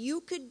forth that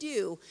you could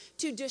do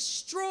to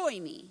destroy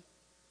me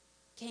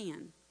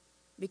can.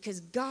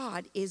 Because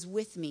God is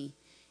with me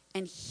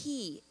and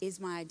he is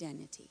my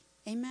identity.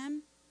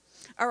 Amen?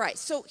 All right,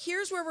 so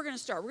here's where we're going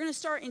to start. We're going to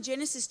start in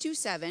Genesis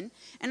 2:7,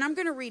 and I'm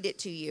going to read it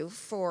to you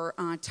for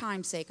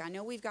time's sake. I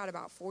know we've got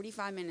about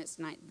 45 minutes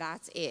tonight.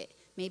 That's it.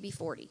 Maybe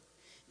 40,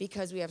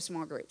 because we have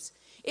small groups.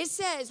 It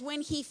says,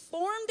 when he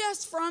formed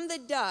us from the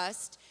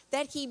dust,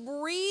 that he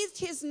breathed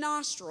his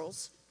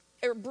nostrils,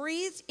 or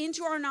breathed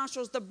into our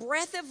nostrils the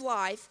breath of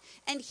life,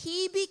 and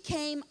he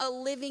became a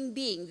living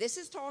being. This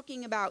is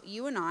talking about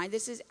you and I.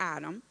 This is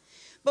Adam.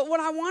 But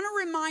what I want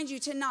to remind you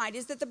tonight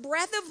is that the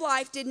breath of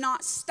life did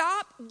not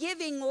stop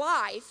giving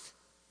life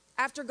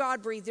after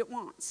God breathed it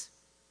once.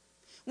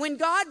 When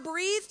God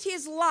breathed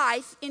his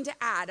life into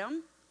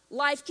Adam,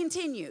 life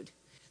continued.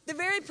 The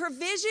very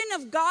provision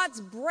of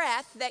God's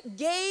breath that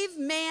gave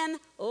man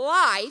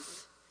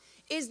life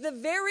is the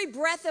very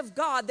breath of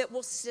God that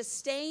will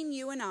sustain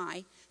you and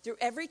I through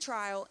every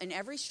trial and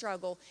every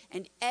struggle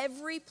and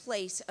every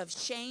place of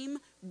shame,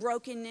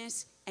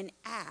 brokenness, and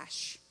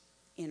ash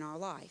in our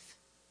life.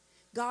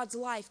 God's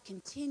life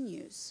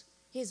continues,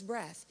 his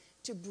breath,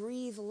 to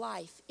breathe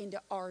life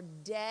into our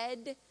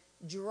dead,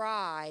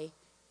 dry,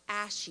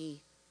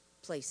 ashy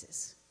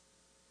places.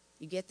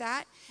 You get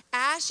that?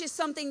 Ash is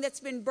something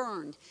that's been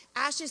burned.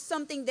 Ash is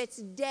something that's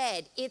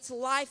dead. It's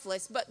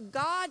lifeless. But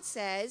God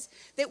says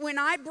that when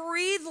I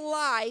breathe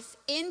life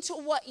into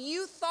what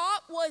you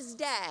thought was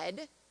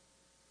dead,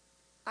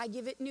 I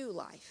give it new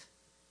life.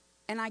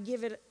 And I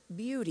give it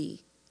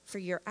beauty for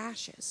your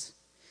ashes.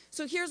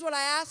 So here's what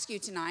I ask you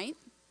tonight.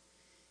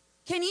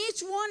 Can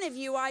each one of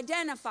you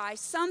identify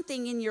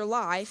something in your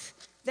life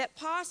that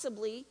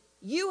possibly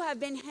you have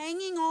been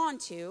hanging on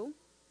to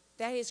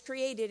that has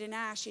created an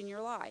ash in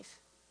your life?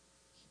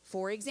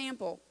 For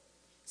example,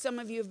 some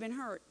of you have been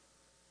hurt.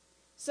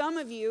 Some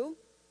of you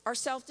are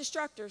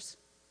self-destructors.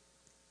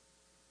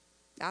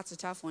 That's a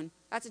tough one.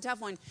 That's a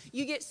tough one.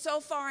 You get so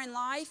far in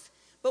life,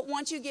 but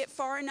once you get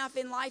far enough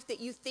in life that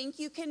you think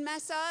you can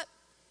mess up,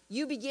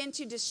 you begin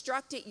to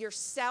destruct it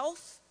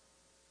yourself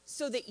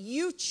so that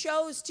you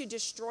chose to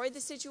destroy the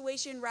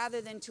situation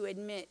rather than to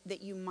admit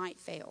that you might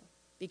fail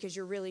because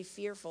you're really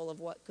fearful of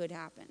what could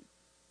happen.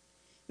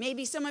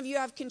 Maybe some of you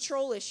have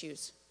control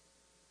issues,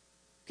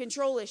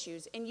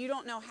 and you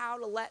don't know how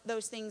to let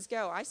those things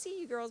go. I see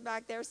you girls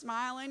back there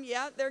smiling.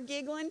 Yeah, they're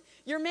giggling.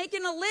 You're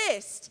making a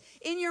list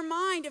in your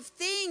mind of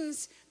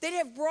things that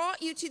have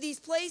brought you to these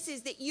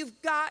places that you've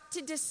got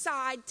to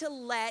decide to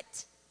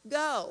let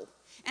go.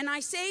 And I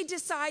say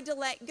decide to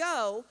let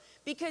go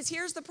because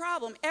here's the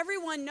problem.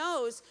 Everyone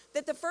knows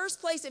that the first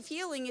place of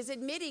healing is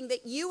admitting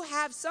that you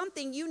have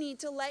something you need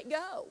to let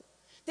go.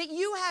 That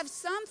you have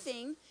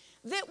something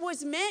that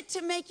was meant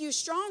to make you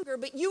stronger,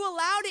 but you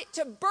allowed it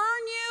to burn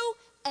you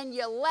and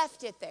you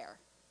left it there.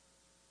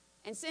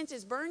 And since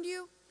it's burned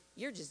you,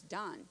 you're just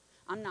done.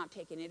 I'm not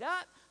picking it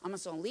up. I'm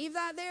just going to leave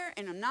that there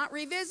and I'm not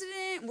revisiting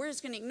it. We're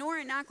just going to ignore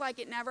it and act like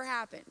it never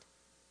happened.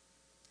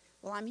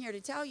 Well, I'm here to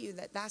tell you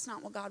that that's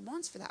not what God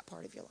wants for that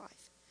part of your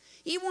life.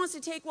 He wants to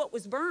take what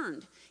was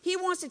burned. He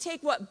wants to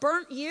take what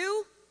burnt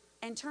you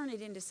and turn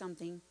it into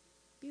something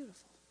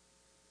beautiful.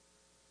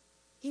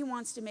 He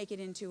wants to make it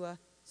into a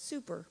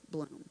super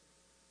bloom.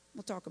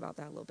 We'll talk about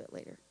that a little bit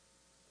later.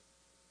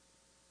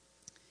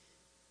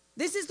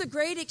 This is the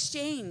great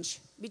exchange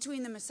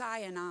between the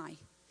Messiah and I,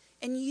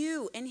 and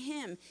you and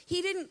him.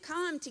 He didn't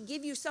come to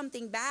give you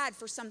something bad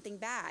for something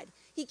bad.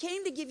 He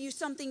came to give you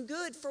something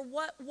good for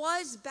what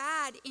was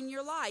bad in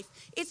your life.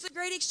 It's the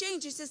great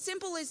exchange. It's as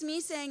simple as me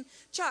saying,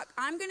 Chuck,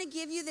 I'm going to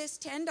give you this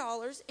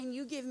 $10 and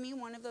you give me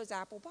one of those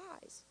apple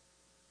pies.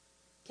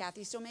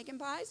 Kathy's still making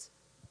pies?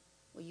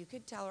 Well, you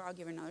could tell her I'll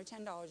give her another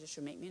 $10 if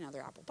she'll make me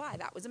another apple pie.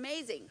 That was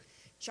amazing.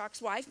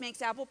 Chuck's wife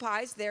makes apple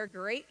pies. They're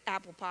great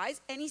apple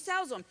pies, and he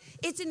sells them.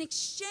 It's an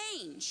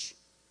exchange,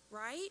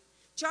 right?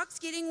 Chuck's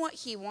getting what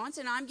he wants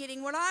and I'm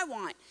getting what I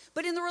want.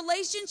 But in the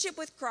relationship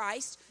with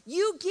Christ,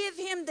 you give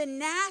him the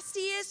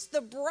nastiest,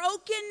 the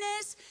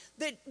brokenness,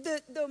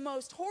 the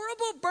most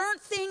horrible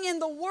burnt thing in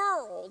the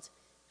world,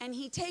 and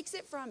he takes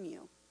it from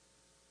you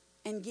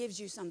and gives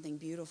you something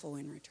beautiful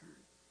in return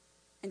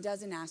and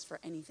doesn't ask for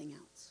anything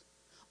else.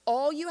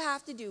 All you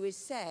have to do is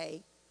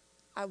say,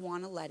 I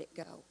want to let it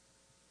go.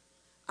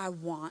 I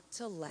want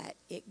to let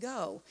it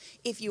go.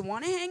 If you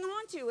want to hang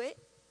on to it,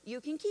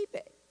 you can keep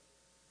it.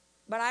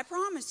 But I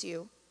promise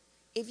you,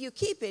 if you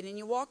keep it and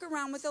you walk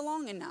around with it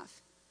long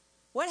enough,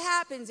 what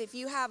happens if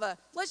you have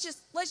let's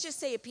just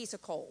say a piece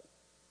of coal.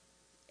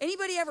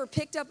 Anybody ever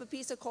picked up a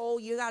piece of coal?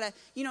 You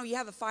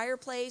have a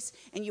fireplace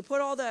and you put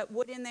all the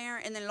wood in there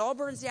and then it all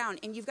burns down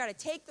and you've got to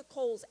take the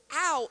coals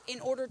out in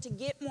order to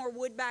get more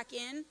wood back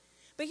in.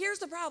 But here's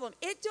the problem.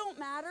 It don't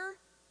matter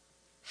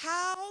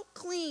how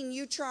clean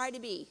you try to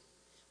be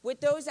with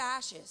those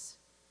ashes.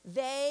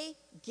 They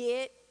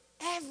get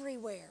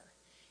everywhere.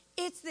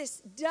 It's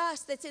this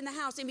dust that's in the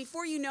house. And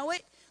before you know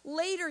it,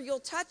 later you'll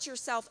touch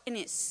yourself and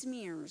it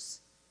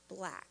smears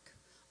black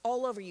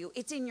all over you.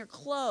 It's in your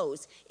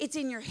clothes. It's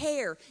in your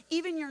hair.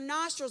 Even your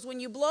nostrils. When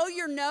you blow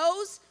your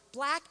nose,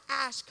 black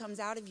ash comes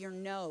out of your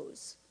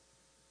nose.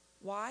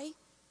 Why?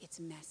 It's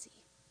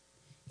messy.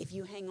 If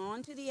you hang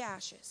on to the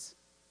ashes,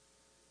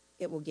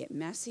 it will get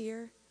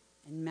messier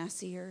and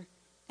messier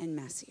and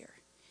messier.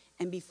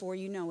 And before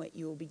you know it,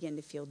 you will begin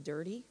to feel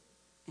dirty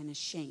and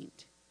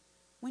ashamed.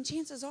 When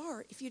chances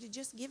are, if you'd have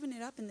just given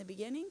it up in the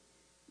beginning,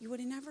 you would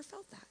have never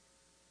felt that.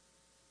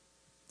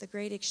 The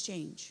great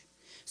exchange.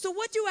 So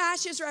what do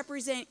ashes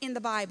represent in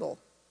the Bible?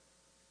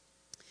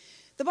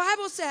 The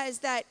Bible says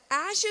that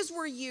ashes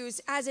were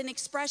used as an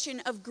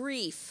expression of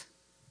grief,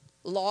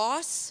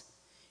 loss,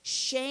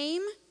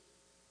 shame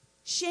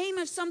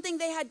of something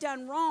they had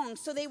done wrong.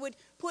 So they would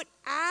put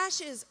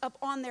ashes up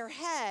on their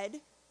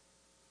head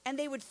and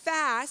they would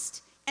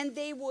fast and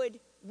they would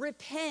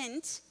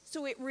repent.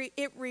 So it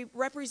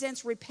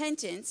represents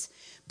repentance.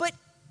 But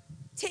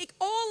take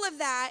all of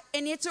that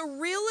and it's a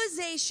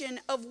realization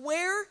of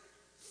where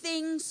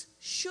things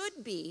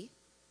should be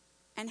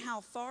and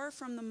how far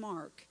from the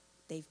mark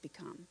they've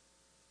become.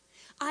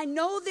 I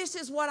know this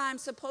is what I'm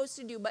supposed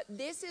to do, but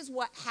this is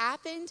what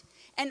happened,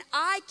 and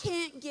I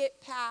can't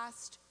get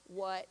past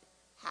what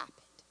happened.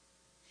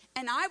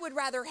 And I would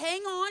rather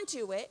hang on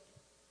to it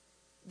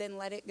than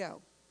let it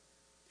go.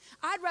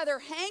 I'd rather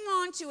hang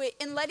on to it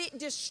and let it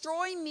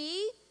destroy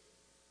me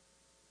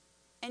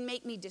and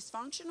make me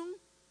dysfunctional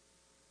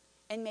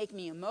and make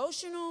me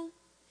emotional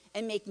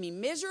and make me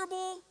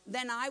miserable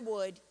than I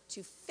would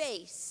to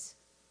face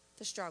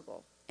the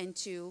struggle and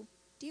to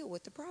deal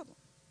with the problem.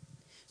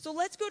 So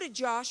let's go to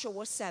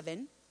Joshua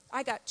 7.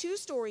 I got 2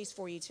 stories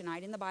for you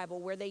tonight in the Bible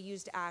where they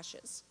used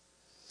ashes.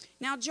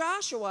 Now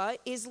Joshua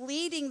is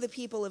leading the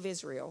people of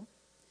Israel.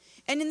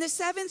 And in the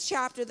 7th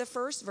chapter, the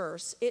 1st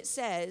verse, it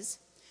says,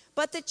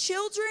 "But the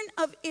children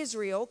of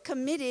Israel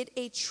committed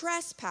a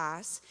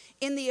trespass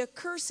in the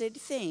accursed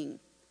thing.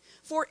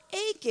 For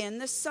Achan,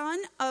 the son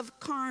of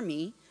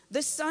Carmi,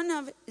 the son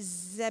of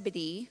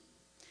Zebedee,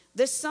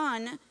 the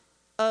son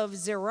of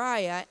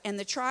Zeriah, and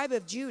the tribe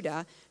of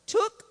Judah,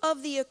 took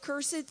of the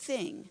accursed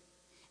thing,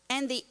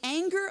 and the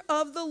anger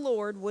of the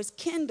Lord was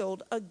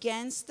kindled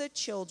against the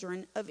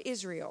children of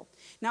Israel."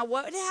 Now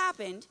what had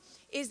happened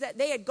is that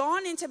they had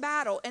gone into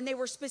battle, and they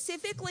were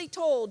specifically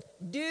told,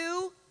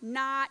 do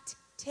not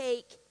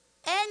take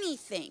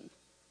anything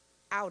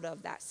out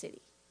of that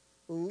city.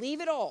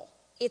 Leave it all.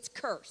 It's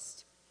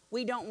cursed.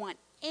 We don't want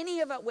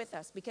any of it with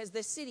us, because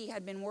the city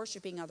had been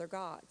worshiping other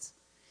gods.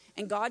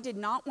 And God did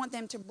not want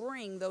them to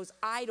bring those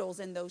idols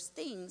and those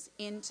things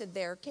into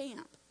their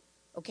camp.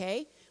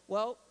 Okay?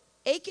 Well,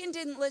 Achan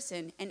didn't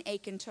listen, and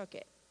Achan took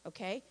it.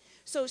 Okay?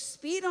 So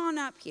speed on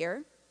up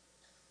here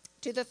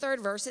to the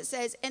 3rd verse. It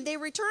says, "And they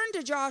returned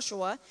to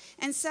Joshua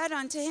and said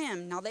unto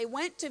him," now they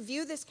went to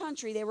view this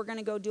country they were going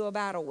to go do a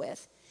battle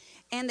with.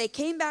 "And they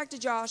came back to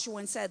Joshua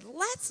and said,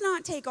 let's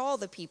not take all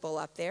the people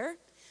up there,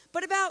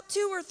 but about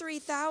 2,000 or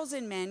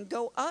 3,000 men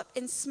go up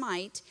and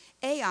smite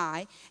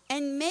Ai,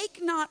 and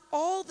make not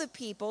all the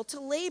people to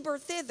labor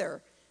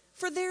thither,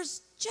 for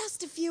there's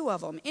just a few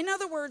of them." In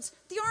other words,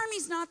 the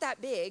army's not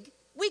that big.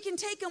 We can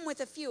take them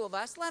with a few of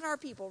us. Let our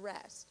people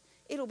rest.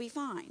 It'll be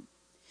fine.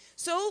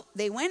 So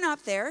they went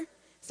up there,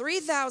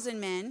 3,000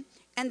 men,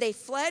 and they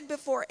fled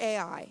before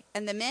Ai.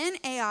 And the men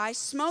Ai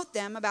smote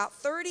them, about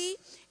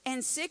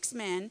 36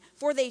 men,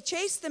 for they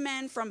chased the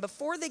men from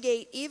before the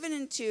gate even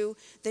into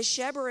the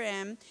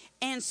Shebarim,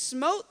 and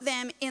smote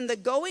them in the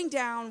going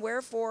down,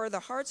 wherefore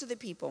the hearts of the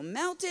people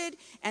melted,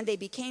 and they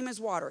became as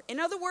water. In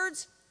other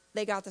words,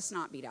 they got the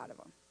snot beat out of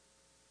them.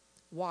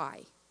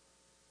 Why?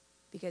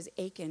 Because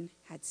Achan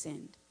had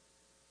sinned.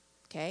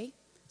 Okay?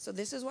 So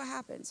this is what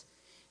happens.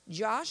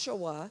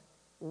 Joshua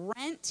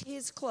rent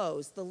his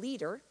clothes, the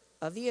leader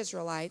of the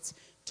Israelites,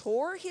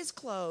 tore his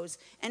clothes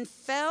and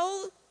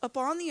fell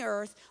upon the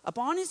earth,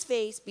 upon his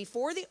face,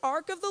 before the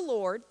ark of the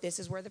Lord. This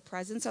is where the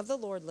presence of the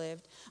Lord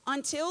lived,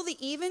 until the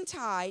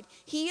eventide,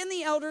 he and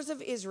the elders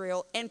of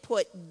Israel, and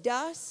put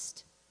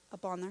dust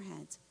upon their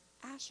heads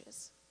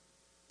ashes.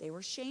 They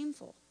were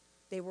shameful.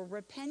 They were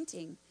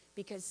repenting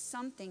because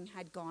something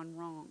had gone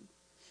wrong.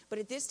 But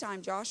at this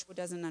time, Joshua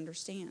doesn't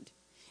understand.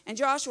 And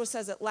Joshua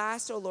says, at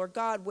last, O Lord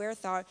God,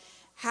 wherefore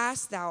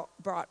hast thou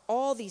brought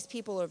all these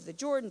people over the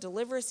Jordan,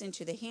 deliver us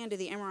into the hand of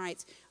the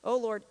Amorites? O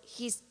Lord,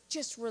 he's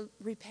just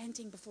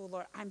repenting before the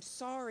Lord. I'm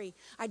sorry.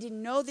 I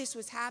didn't know this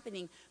was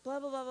happening. Blah,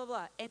 blah, blah, blah,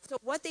 blah. And so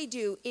what they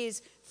do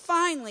is,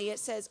 finally it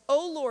says,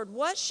 O Lord,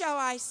 what shall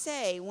I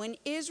say when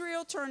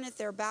Israel turneth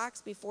their backs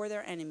before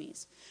their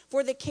enemies?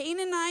 For the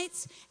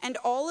Canaanites and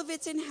all of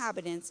its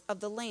inhabitants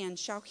of the land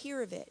shall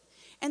hear of it.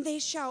 And they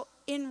shall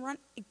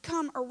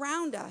come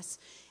around us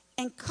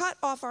and cut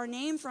off our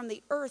name from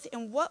the earth.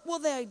 And what will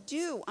they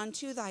do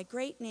unto thy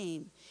great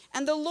name?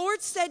 And the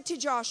Lord said to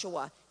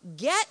Joshua,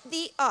 get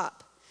thee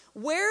up.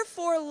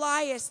 Wherefore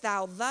liest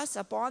thou thus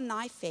upon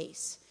thy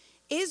face?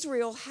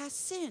 Israel has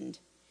sinned,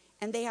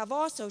 and they have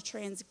also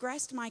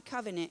transgressed my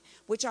covenant,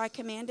 which I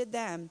commanded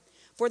them.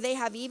 For they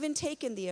have even taken the